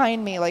right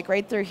behind me, like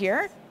right through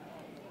here.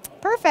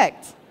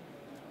 Perfect.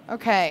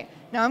 OK,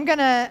 now I'm going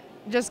to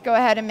just go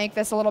ahead and make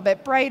this a little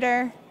bit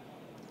brighter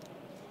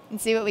and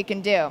see what we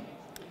can do.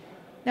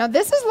 Now,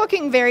 this is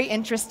looking very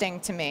interesting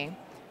to me.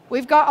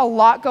 We've got a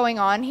lot going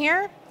on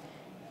here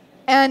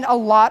and a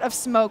lot of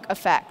smoke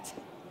effect.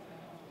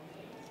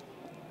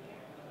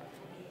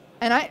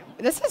 And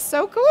this is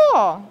so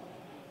cool.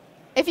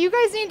 If you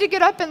guys need to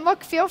get up and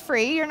look, feel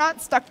free. You're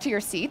not stuck to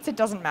your seats. It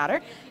doesn't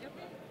matter.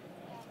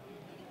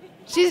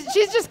 She's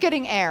just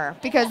getting air,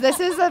 because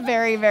this is a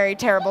very, very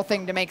terrible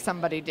thing to make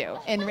somebody do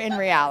in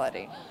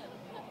reality.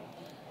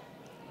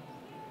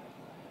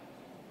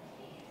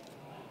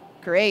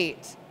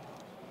 Great.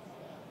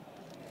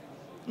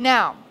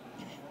 Now,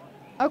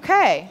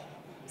 OK,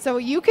 so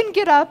you can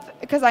get up,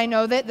 because I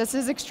know that this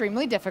is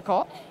extremely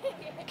difficult.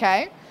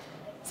 OK,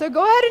 so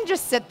go ahead and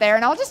just sit there.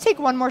 And I'll just take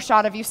one more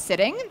shot of you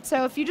sitting.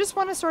 So if you just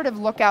want to sort of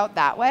look out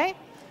that way,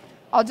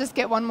 I'll just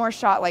get one more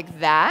shot like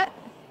that,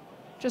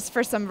 just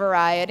for some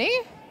variety.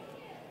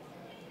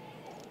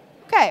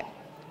 OK.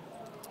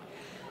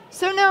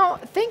 So now,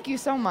 thank you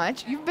so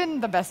much. You've been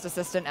the best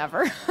assistant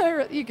ever.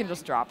 You can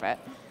just drop it.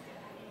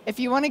 If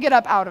you want to get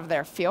up out of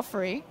there, feel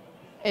free.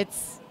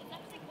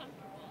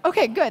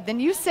 OK, good. Then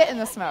you sit in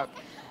the smoke.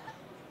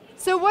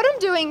 So what I'm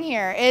doing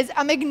here is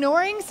I'm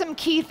ignoring some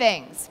key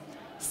things.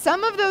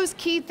 Some of those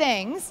key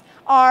things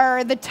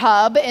are the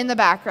tub in the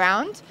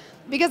background,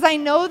 because I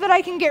know that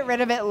I can get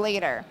rid of it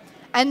later.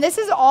 And this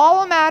is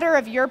all a matter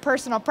of your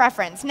personal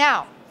preference.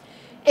 Now,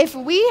 if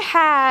we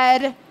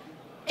had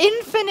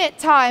infinite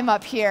time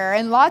up here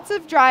and lots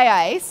of dry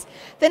ice,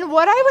 then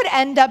what I would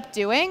end up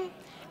doing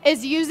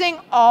is using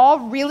all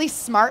really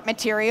smart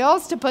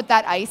materials to put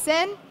that ice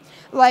in,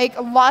 like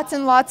lots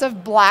and lots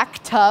of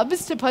black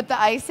tubs to put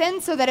the ice in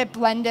so that it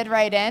blended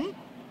right in.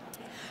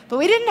 But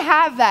we didn't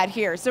have that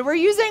here, so we're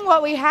using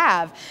what we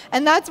have.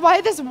 And that's why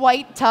this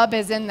white tub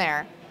is in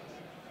there,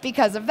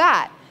 because of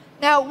that.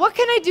 Now, what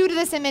can I do to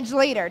this image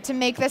later to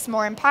make this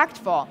more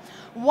impactful?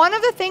 One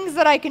of the things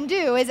that I can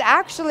do is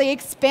actually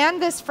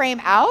expand this frame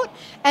out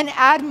and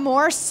add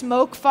more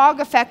smoke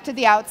fog effect to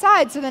the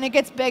outside, so then it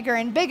gets bigger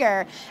and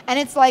bigger, and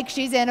it's like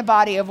she's in a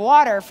body of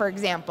water, for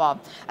example.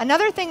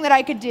 Another thing that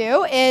I could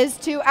do is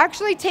to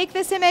actually take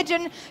this image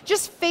and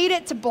just fade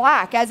it to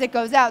black as it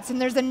goes out, so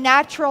there's a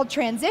natural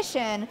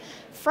transition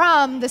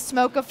from the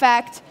smoke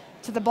effect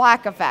to the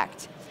black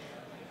effect.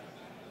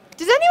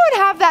 Does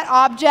anyone have that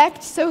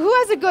object? So who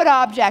has a good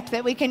object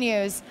that we can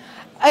use?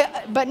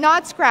 But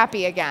not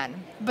Scrappy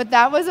again. But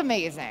that was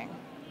amazing.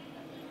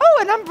 Oh,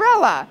 an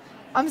umbrella.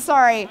 I'm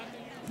sorry.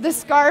 The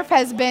scarf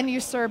has been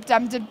usurped.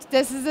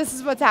 This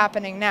is what's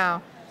happening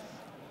now.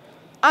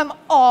 I'm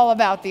all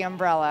about the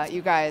umbrella,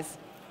 you guys.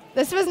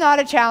 This was not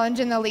a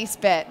challenge in the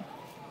least bit,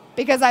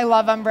 because I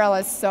love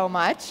umbrellas so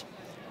much.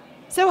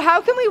 So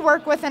how can we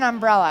work with an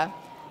umbrella?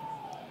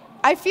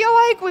 I feel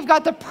like we've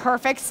got the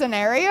perfect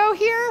scenario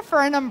here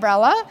for an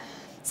umbrella.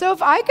 So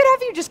if I could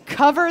have you just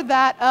cover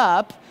that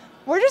up,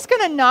 we're just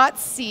going to not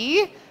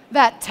see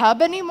that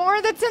tub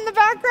anymore that's in the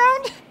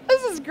background.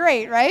 This is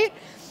great, right?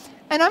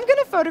 And I'm going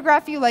to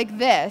photograph you like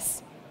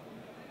this.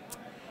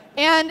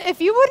 And if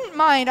you wouldn't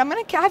mind, I'm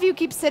going to have you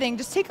keep sitting.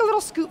 Just take a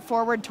little scoot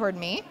forward toward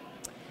me.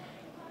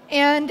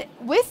 And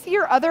with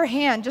your other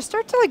hand, just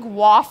start to like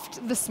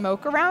waft the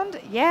smoke around.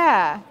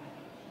 Yeah.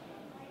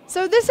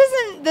 So this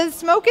isn't, the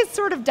smoke is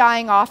sort of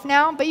dying off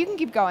now, but you can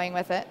keep going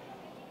with it.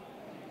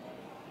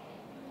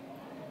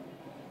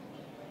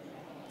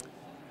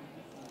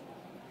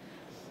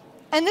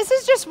 And this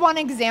is just one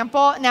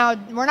example. Now,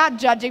 we're not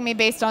judging me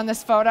based on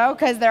this photo,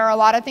 because there are a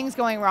lot of things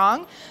going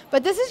wrong.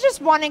 But this is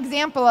just one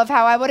example of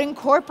how I would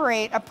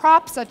incorporate a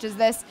prop such as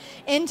this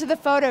into the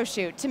photo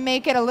shoot to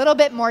make it a little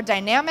bit more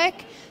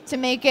dynamic, to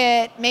make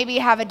it maybe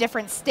have a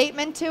different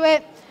statement to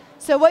it.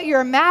 So what you're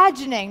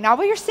imagining, not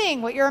what you're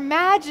seeing, what you're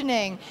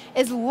imagining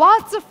is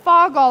lots of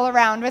fog all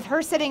around with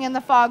her sitting in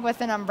the fog with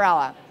an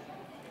umbrella.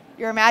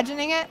 You're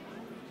imagining it?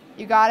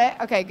 You got it?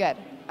 OK, good.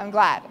 I'm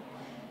glad.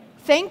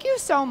 Thank you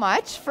so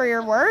much for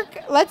your work.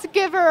 Let's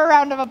give her a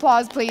round of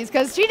applause, please,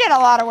 because she did a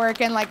lot of work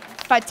in like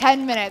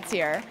 10 minutes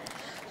here.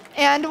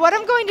 And what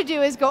I'm going to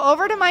do is go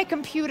over to my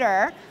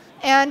computer,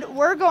 and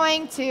we're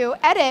going to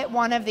edit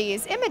one of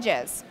these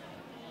images.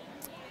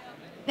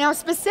 Now,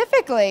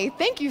 specifically,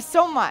 thank you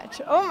so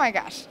much. Oh, my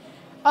gosh.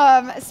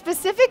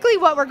 Specifically,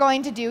 what we're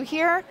going to do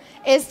here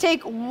is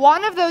take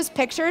one of those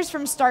pictures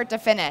from start to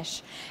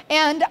finish.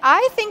 And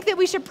I think that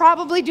we should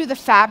probably do the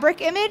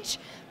fabric image,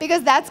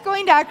 because that's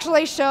going to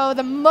actually show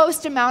the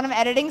most amount of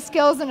editing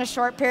skills in a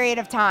short period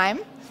of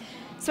time.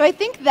 So I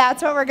think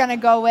that's what we're going to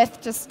go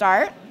with to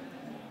start.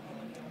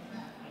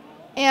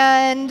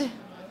 And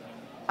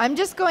I'm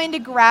just going to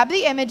grab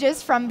the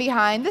images from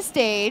behind the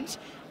stage,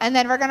 and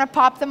then we're going to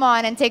pop them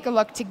on and take a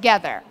look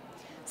together.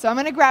 So I'm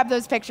going to grab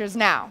those pictures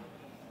now.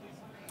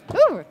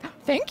 Ooh,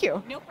 thank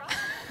you. No problem.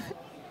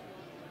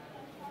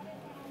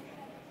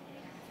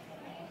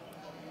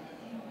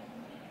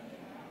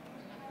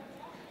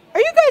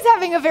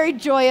 having a very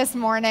joyous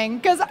morning,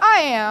 because I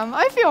am.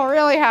 I feel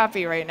really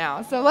happy right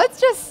now. So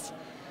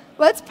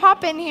let's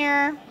pop in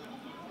here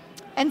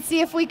and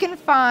see if we can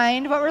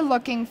find what we're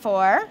looking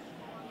for.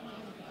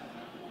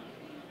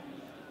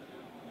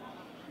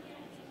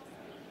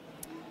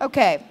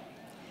 Okay,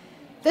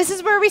 this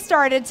is where we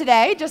started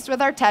today, just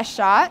with our test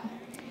shot.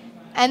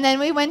 And then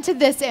we went to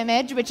this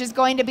image, which is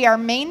going to be our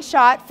main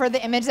shot for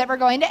the image that we're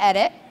going to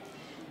edit.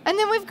 And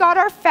then we've got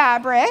our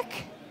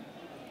fabric.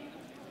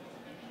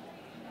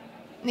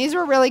 And these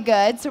were really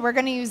good, so we're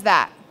going to use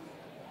that.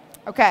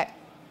 Okay.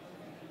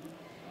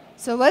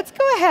 So let's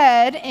go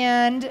ahead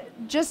and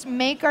just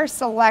make our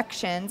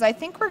selections. I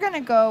think we're going to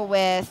go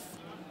with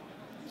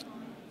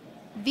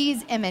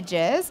these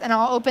images, and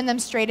I'll open them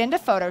straight into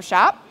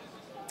Photoshop.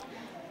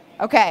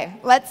 Okay,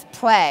 let's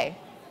play.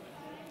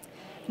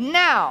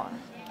 Now,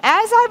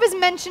 as I was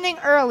mentioning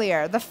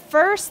earlier, the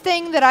first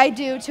thing that I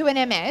do to an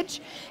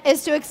image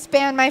is to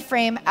expand my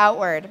frame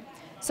outward.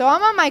 So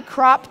I'm on my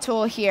crop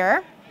tool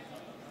here,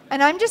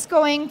 and I'm just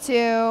going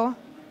to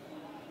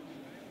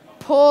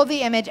pull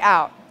the image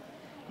out.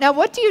 Now,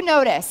 what do you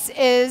notice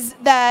is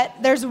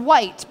that there's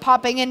white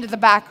popping into the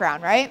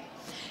background, right?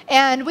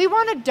 And we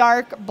want a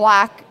dark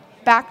black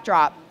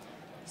backdrop.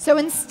 So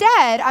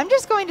instead, I'm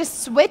just going to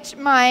switch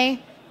my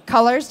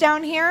colors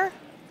down here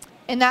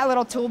in that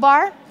little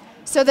toolbar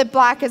so that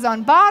black is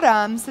on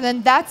bottom, so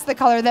then that's the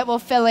color that will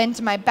fill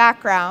into my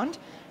background,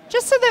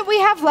 just so that we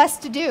have less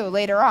to do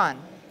later on.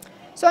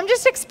 So I'm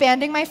just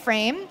expanding my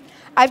frame.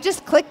 I've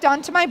just clicked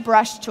onto my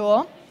brush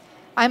tool.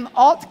 I'm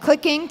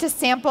alt-clicking to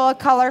sample a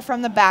color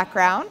from the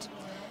background,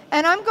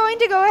 and I'm going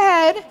to go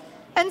ahead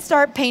and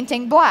start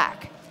painting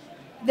black.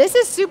 This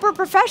is super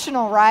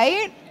professional,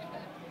 right?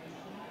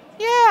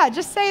 Yeah,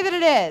 just say that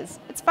it is.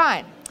 It's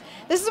fine.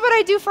 This is what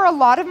I do for a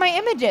lot of my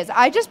images.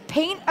 I just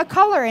paint a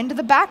color into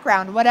the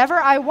background, whatever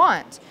I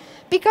want.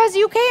 Because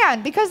you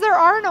can, because there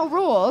are no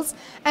rules.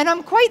 And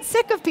I'm quite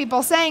sick of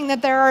people saying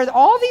that there are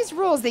all these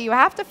rules that you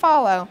have to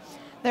follow.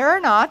 There are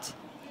not.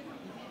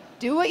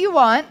 Do what you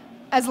want,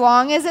 as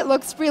long as it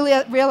looks really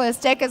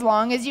realistic, as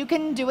long as you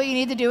can do what you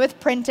need to do with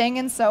printing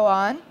and so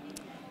on.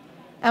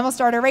 And we'll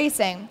start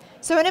erasing.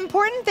 So an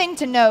important thing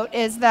to note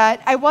is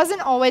that I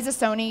wasn't always a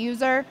Sony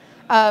user.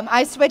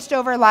 I switched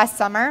over last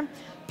summer.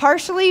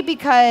 Partially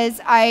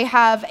because I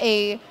have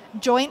a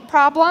joint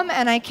problem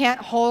and I can't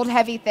hold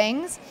heavy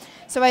things.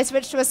 So I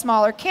switched to a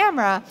smaller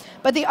camera.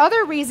 But the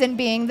other reason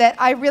being that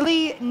I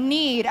really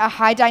need a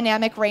high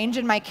dynamic range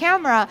in my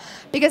camera,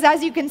 because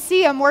as you can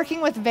see, I'm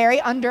working with very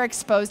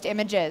underexposed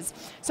images.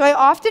 So I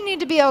often need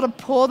to be able to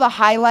pull the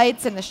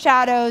highlights and the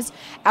shadows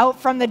out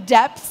from the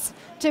depths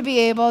to be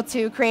able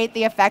to create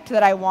the effect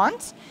that I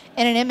want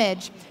in an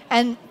image.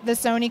 And the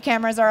Sony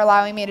cameras are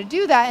allowing me to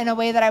do that in a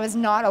way that I was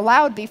not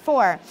allowed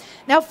before.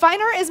 Now,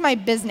 fine art is my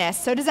business.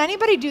 So does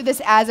anybody do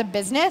this as a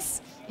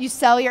business? You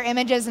sell your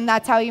images and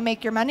that's how you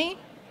make your money?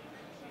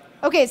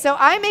 Okay, so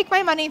I make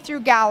my money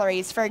through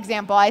galleries, for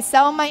example. I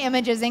sell my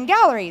images in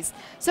galleries.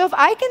 So if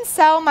I can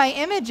sell my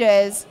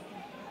images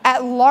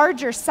at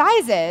larger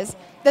sizes,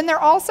 then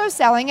they're also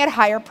selling at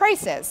higher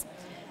prices.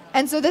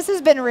 And so this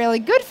has been really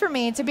good for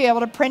me to be able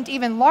to print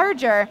even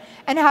larger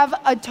and have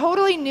a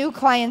totally new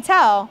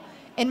clientele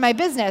in my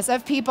business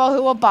of people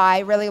who will buy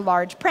really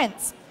large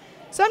prints.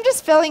 So I'm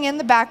just filling in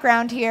the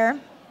background here.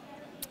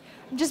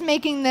 I'm just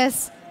making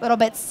this a little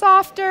bit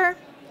softer.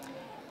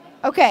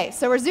 Okay,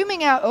 so we're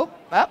zooming out. Oh,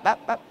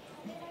 up.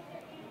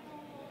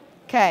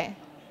 Okay,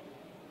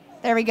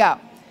 there we go.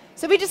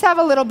 So we just have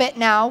a little bit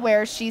now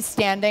where she's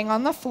standing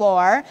on the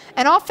floor,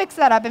 and I'll fix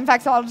that up. In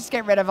fact, I'll just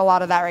get rid of a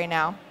lot of that right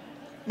now.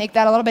 Make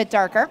that a little bit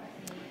darker.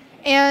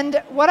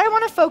 And what I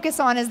want to focus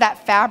on is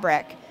that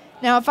fabric.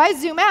 Now, if I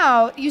zoom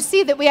out, you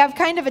see that we have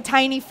kind of a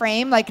tiny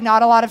frame, like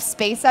not a lot of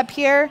space up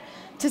here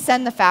to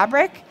send the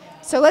fabric.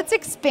 So let's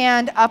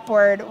expand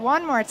upward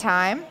one more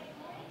time.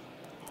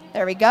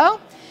 There we go.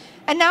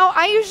 And now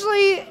I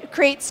usually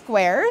create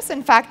squares.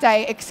 In fact,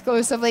 I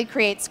exclusively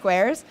create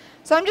squares.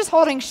 So I'm just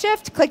holding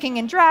Shift, clicking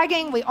and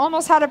dragging. We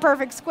almost had a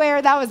perfect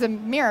square. That was a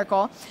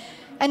miracle.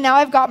 And now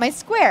I've got my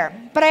square.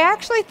 But I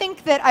actually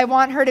think that I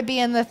want her to be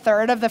in the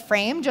third of the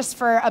frame just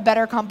for a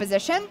better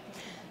composition.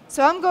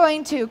 So I'm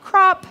going to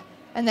crop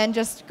and then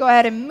just go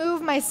ahead and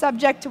move my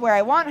subject to where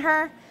I want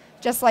her,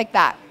 just like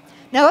that.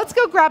 Now let's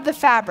go grab the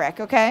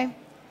fabric, okay?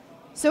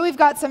 So we've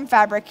got some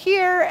fabric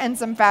here and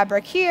some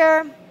fabric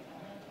here.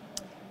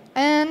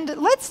 And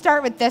let's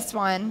start with this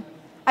one.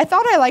 I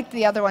thought I liked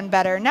the other one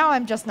better. Now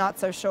I'm just not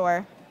so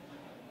sure.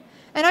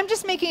 And I'm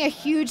just making a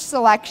huge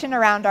selection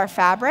around our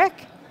fabric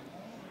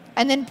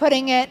and then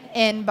putting it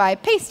in by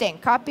pasting,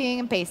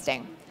 copying and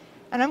pasting.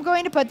 And I'm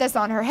going to put this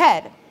on her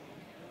head.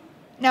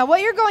 Now,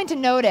 what you're going to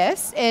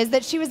notice is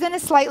that she was in a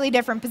slightly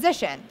different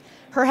position.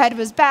 Her head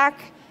was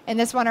back, and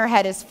this one, her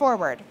head is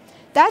forward.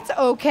 That's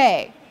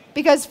okay,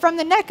 because from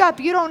the neck up,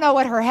 you don't know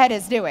what her head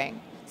is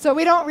doing. So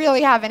we don't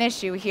really have an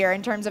issue here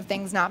in terms of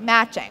things not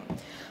matching.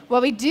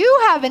 What we do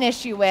have an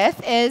issue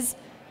with is,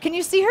 can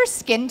you see her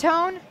skin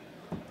tone?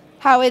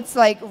 How it's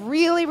like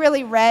really,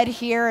 really red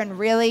here and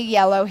really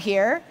yellow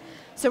here.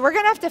 So we're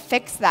going to have to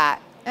fix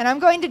that. And I'm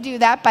going to do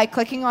that by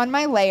clicking on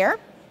my layer.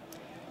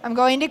 I'm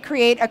going to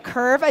create a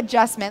curve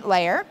adjustment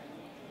layer.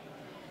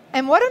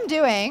 And what I'm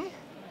doing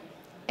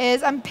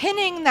is I'm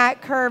pinning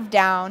that curve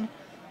down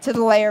to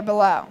the layer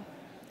below.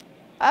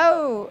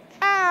 Oh,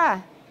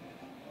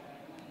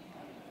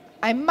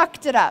 I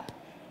mucked it up.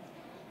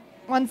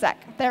 One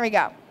sec. There we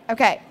go.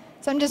 OK.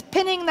 So I'm just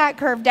pinning that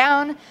curve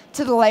down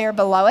to the layer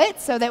below it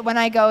so that when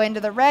I go into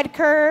the red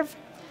curve,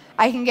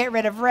 I can get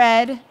rid of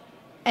red,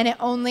 and it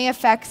only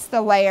affects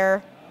the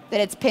layer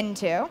that it's pinned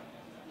to.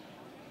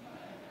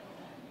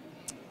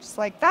 Just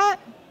like that.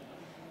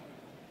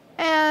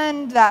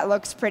 And that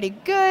looks pretty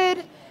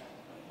good.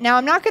 Now,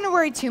 I'm not going to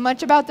worry too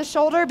much about the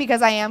shoulder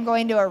because I am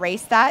going to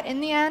erase that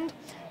in the end.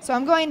 So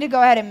I'm going to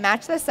go ahead and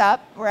match this up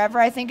wherever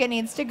I think it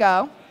needs to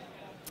go.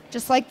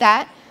 Just like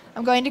that.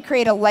 I'm going to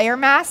create a layer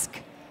mask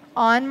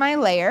on my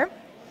layer.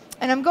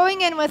 And I'm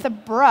going in with a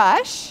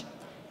brush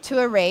to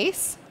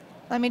erase.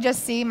 Let me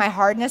just see. My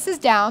hardness is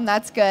down.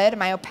 That's good.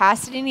 My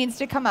opacity needs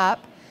to come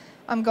up.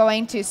 I'm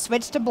going to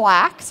switch to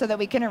black so that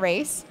we can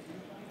erase.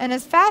 And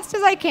as fast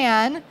as I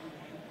can,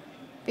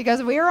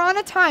 because we are on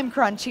a time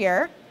crunch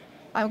here,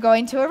 I'm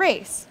going to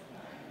erase.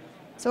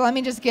 So let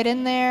me just get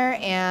in there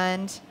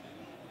and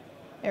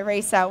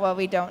erase out what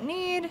we don't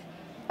need.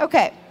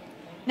 OK.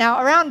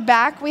 Now, around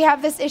back, we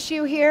have this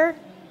issue here.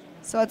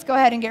 So let's go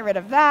ahead and get rid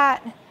of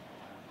that.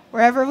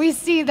 Wherever we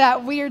see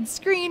that weird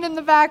screen in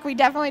the back, we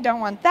definitely don't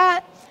want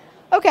that.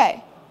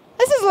 OK.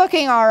 This is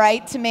looking all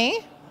right to me.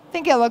 I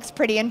think it looks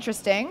pretty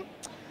interesting.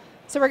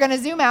 So we're going to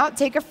zoom out,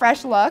 take a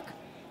fresh look.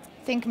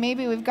 I think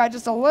maybe we've got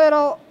just a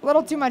little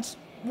too much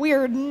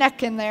weird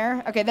neck in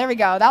there. OK, there we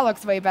go. That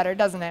looks way better,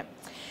 doesn't it?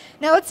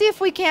 Now let's see if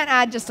we can't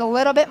add just a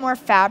little bit more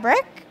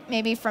fabric,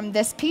 maybe from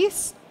this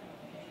piece.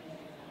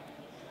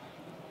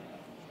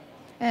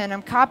 And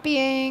I'm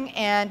copying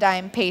and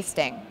I'm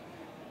pasting.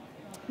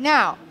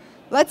 Now,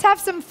 let's have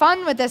some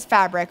fun with this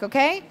fabric,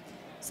 OK?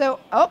 So,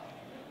 oh,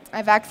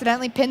 I've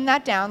accidentally pinned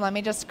that down. Let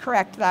me just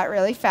correct that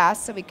really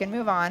fast so we can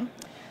move on.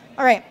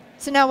 All right,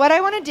 so now what I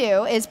want to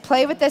do is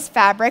play with this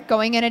fabric,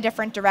 going in a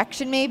different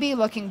direction maybe,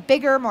 looking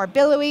bigger, more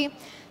billowy.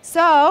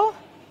 So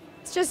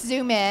let's just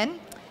zoom in.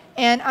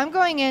 And I'm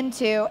going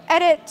into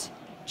Edit,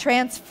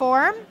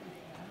 Transform,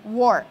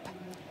 Warp.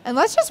 And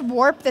let's just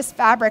warp this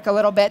fabric a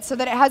little bit so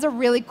that it has a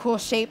really cool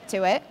shape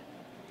to it.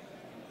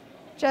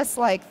 Just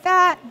like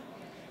that,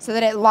 so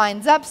that it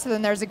lines up, so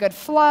then there's a good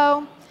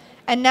flow.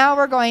 And now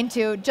we're going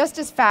to, just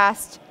as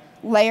fast,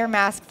 layer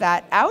mask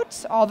that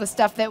out, all the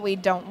stuff that we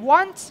don't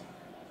want.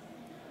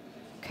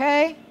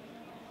 OK.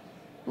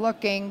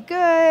 Looking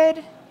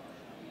good.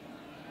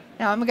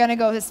 Now I'm going to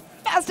go as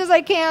fast as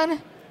I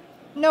can.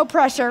 No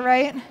pressure,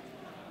 right?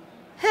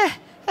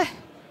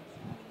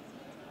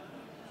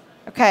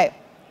 OK.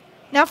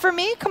 Now for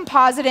me,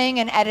 compositing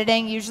and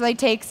editing usually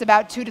takes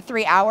about 2 to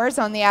 3 hours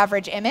on the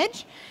average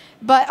image.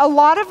 But a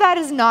lot of that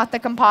is not the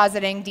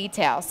compositing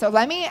detail. So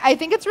I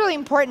think it's really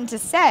important to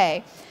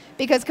say,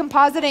 because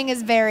compositing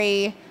is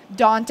very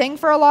daunting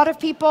for a lot of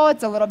people.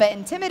 It's a little bit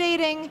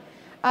intimidating.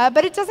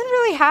 But it doesn't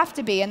really have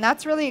to be, and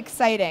that's really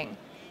exciting.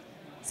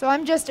 So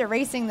I'm just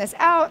erasing this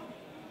out.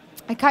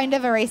 I kind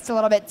of erased a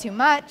little bit too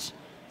much.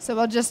 So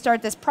we'll just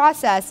start this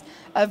process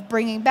of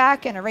bringing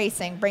back and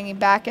erasing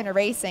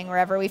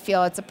wherever we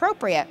feel it's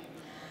appropriate.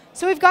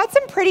 So we've got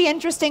some pretty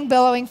interesting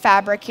billowing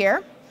fabric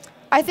here.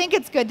 I think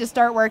it's good to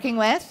start working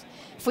with.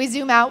 If we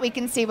zoom out, we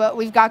can see what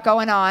we've got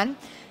going on.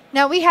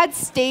 Now, we had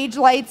stage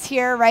lights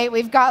here, right?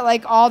 We've got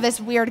like all this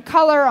weird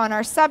color on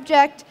our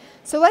subject.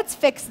 So let's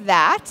fix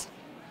that.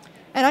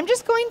 And I'm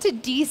just going to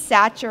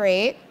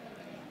desaturate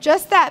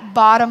just that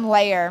bottom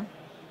layer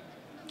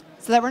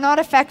so that we're not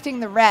affecting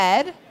the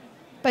red,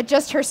 but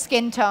just her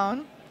skin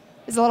tone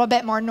is a little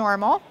bit more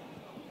normal.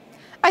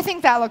 I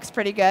think that looks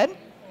pretty good.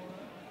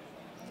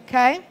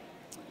 OK.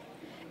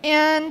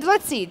 And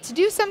let's see, to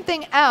do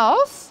something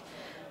else,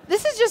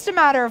 this is just a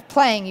matter of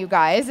playing, you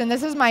guys. And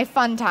this is my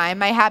fun time,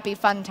 my happy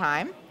fun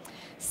time.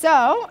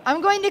 So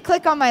I'm going to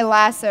click on my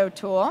lasso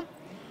tool.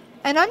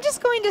 And I'm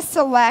just going to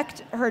select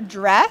her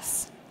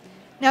dress.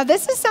 Now,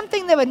 this is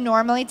something that would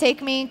normally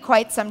take me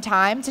quite some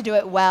time to do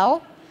it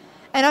well.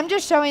 And I'm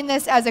just showing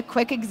this as a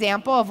quick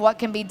example of what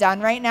can be done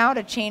right now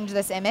to change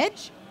this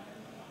image.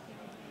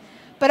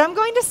 But I'm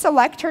going to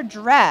select her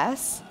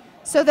dress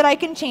so that I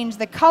can change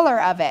the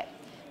color of it.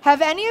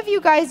 Have any of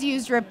you guys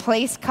used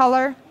Replace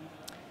Color?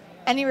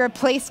 Any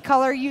Replace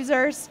Color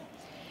users?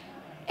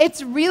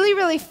 It's really,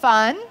 really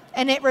fun,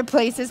 and it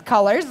replaces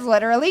colors,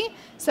 literally.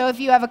 So if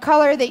you have a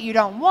color that you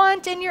don't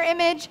want in your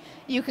image,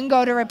 you can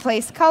go to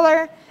Replace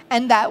Color,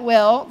 and that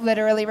will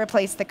literally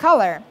replace the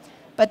color.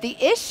 But the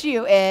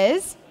issue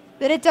is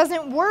that it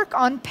doesn't work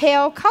on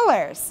pale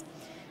colors.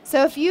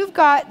 So if you've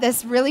got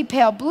this really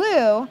pale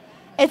blue,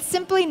 it's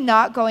simply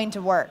not going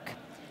to work.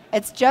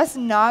 It's just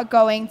not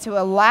going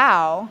to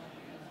allow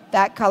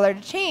that color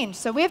to change.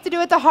 So we have to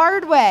do it the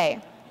hard way.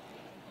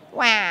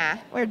 Wah,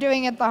 we're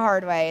doing it the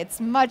hard way.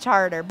 It's much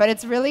harder, but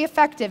it's really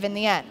effective in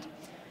the end.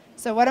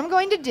 So what I'm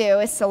going to do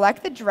is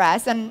select the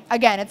dress. And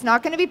again, it's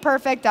not going to be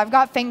perfect. I've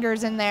got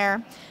fingers in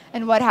there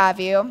and what have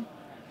you.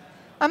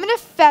 I'm going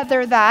to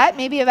feather that,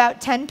 maybe about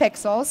 10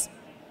 pixels.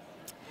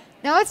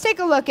 Now let's take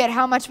a look at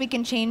how much we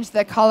can change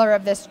the color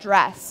of this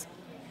dress.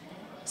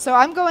 So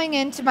I'm going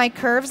into my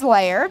curves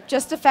layer,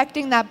 just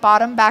affecting that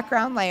bottom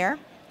background layer.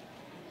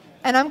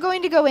 And I'm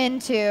going to go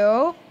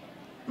into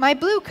my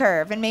blue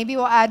curve, and maybe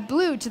we'll add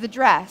blue to the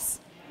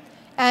dress.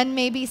 And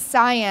maybe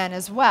cyan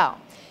as well,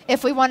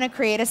 if we want to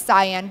create a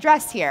cyan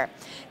dress here.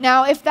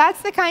 Now, if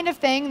that's the kind of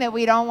thing that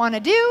we don't want to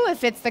do,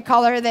 if it's the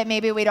color that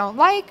maybe we don't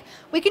like,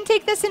 we can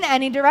take this in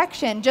any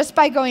direction. Just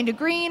by going to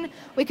green,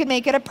 we could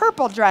make it a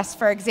purple dress,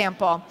 for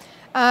example.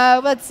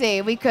 Let's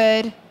see, we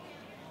could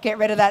get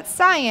rid of that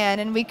cyan,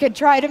 and we could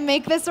try to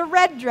make this a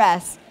red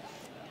dress.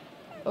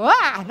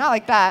 Not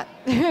like that.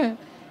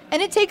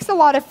 And it takes a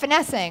lot of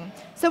finessing.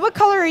 So what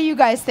color are you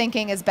guys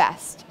thinking is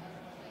best?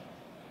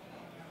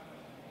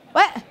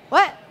 What?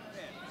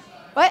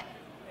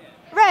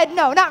 Red?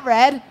 No, not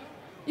red.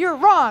 You're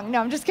wrong.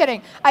 No, I'm just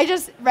kidding.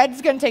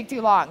 Red's going to take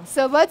too long.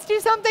 So let's do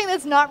something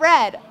that's not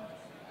red.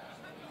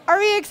 Are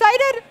we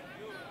excited?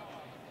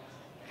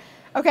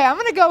 Okay, we're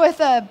going to go with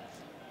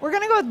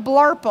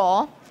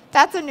blurple.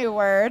 That's a new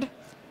word.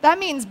 That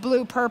means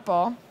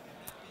blue-purple.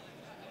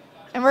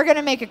 And we're going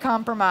to make a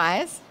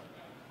compromise.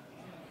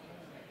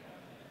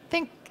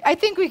 I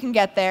think we can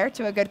get there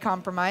to a good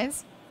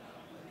compromise.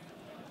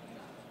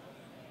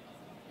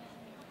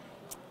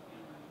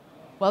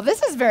 Well,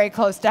 this is very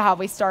close to how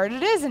we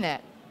started, isn't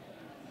it?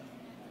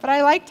 But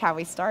I liked how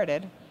we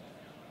started.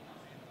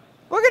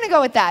 We're going to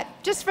go with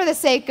that. Just for the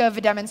sake of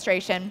a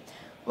demonstration,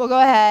 we'll go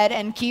ahead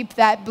and keep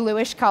that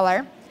bluish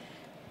color.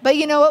 But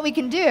you know what we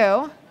can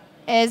do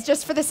is,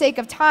 just for the sake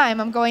of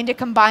time, I'm going to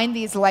combine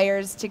these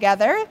layers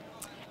together.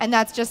 And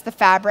that's just the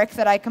fabric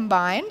that I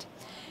combined.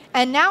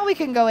 And now we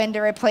can go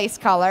into Replace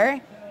Color,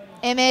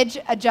 Image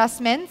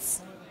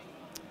Adjustments,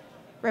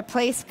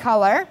 Replace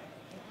Color.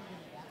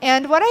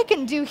 And what I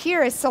can do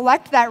here is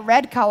select that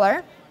red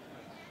color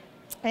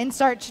and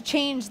start to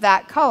change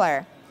that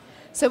color.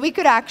 So we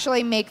could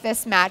actually make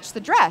this match the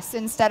dress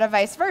instead of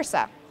vice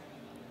versa.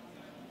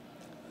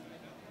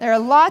 There are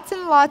lots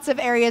and lots of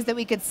areas that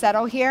we could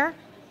settle here.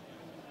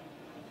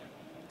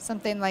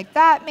 Something like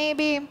that,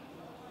 maybe.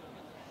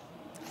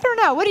 I don't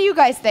know. What do you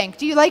guys think?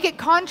 Do you like it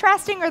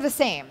contrasting or the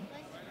same?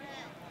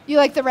 You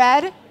like the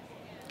red?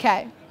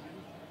 Okay.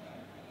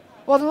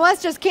 Well, then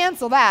let's just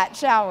cancel that,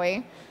 shall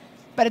we?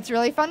 But it's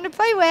really fun to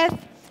play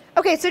with.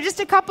 Okay, so just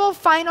a couple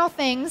final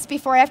things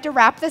before I have to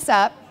wrap this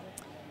up.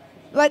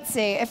 Let's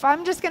see. If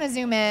I'm just going to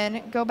zoom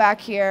in, go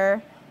back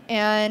here,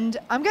 and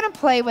I'm going to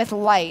play with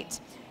light.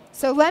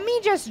 So let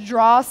me just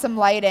draw some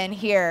light in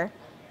here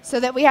so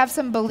that we have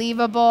some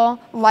believable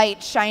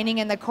light shining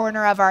in the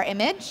corner of our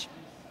image.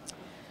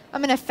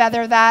 I'm going to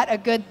feather that a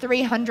good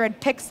 300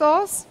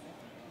 pixels.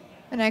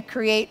 I'm going to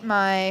create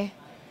my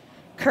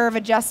curve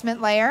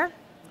adjustment layer.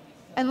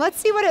 And let's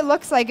see what it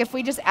looks like if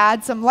we just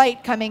add some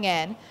light coming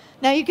in.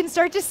 Now you can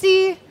start to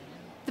see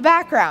the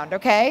background,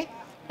 okay?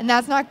 And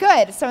that's not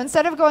good. So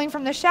instead of going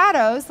from the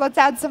shadows, let's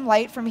add some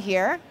light from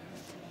here.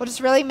 We'll just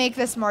really make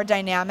this more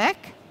dynamic.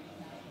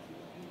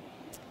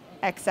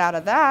 X out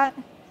of that.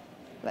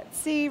 Let's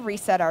see,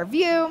 reset our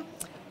view.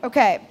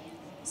 Okay,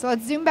 so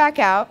let's zoom back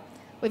out.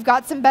 We've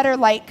got some better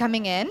light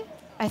coming in.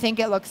 I think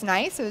it looks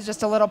nice. It was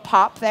just a little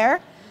pop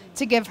there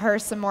to give her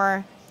some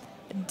more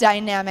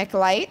dynamic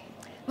light.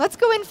 Let's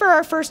go in for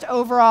our first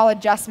overall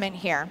adjustment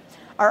here,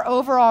 our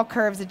overall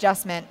curves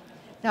adjustment.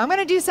 Now I'm going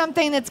to do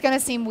something that's going to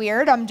seem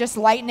weird. I'm just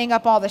lightening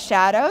up all the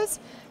shadows,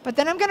 but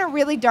then I'm going to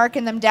really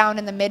darken them down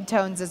in the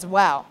midtones as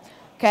well.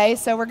 Okay,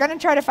 so we're going to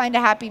try to find a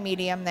happy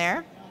medium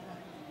there.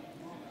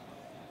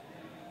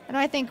 And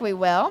I think we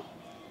will.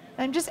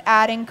 I'm just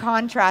adding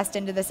contrast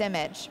into this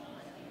image.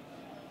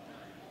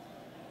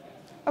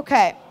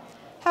 Okay,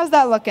 how's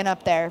that looking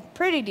up there?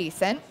 Pretty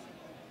decent.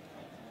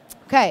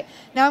 Okay,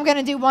 now I'm going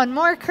to do one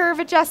more curve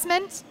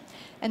adjustment,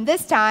 and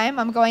this time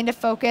I'm going to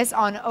focus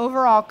on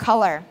overall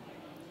color.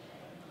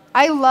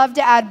 I love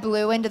to add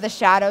blue into the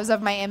shadows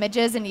of my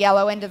images and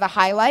yellow into the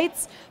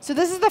highlights, so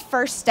this is the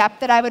first step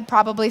that I would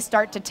probably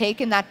start to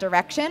take in that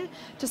direction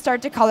to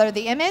start to color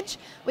the image.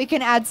 We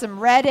can add some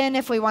red in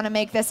if we want to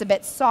make this a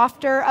bit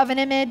softer of an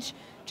image,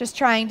 just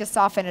trying to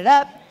soften it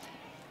up.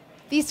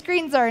 These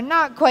screens are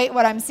not quite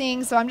what I'm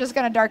seeing, so I'm just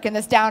going to darken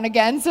this down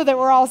again so that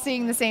we're all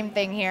seeing the same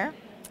thing here.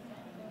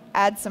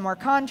 Add some more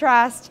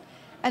contrast.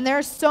 And there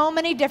are so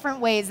many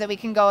different ways that we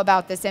can go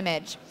about this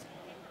image.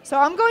 So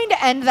I'm going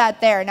to end that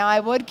there. Now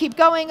I would keep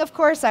going, of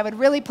course. I would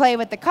really play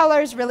with the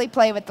colors, really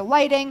play with the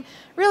lighting,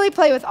 really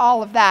play with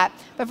all of that.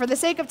 But for the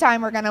sake of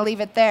time, we're going to leave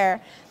it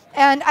there.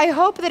 And I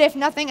hope that if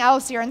nothing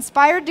else, you're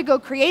inspired to go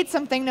create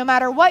something no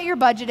matter what your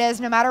budget is,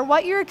 no matter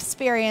what your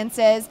experience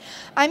is.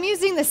 I'm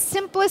using the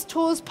simplest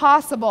tools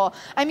possible.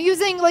 I'm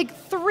using like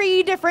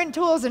 3 different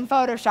tools in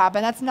Photoshop,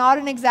 and that's not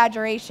an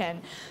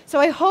exaggeration. So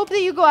I hope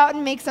that you go out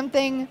and make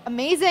something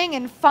amazing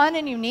and fun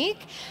and unique.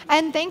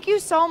 And thank you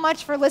so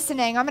much for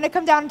listening. I'm going to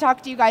come down and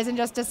talk to you guys in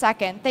just a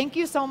second. Thank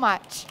you so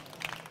much.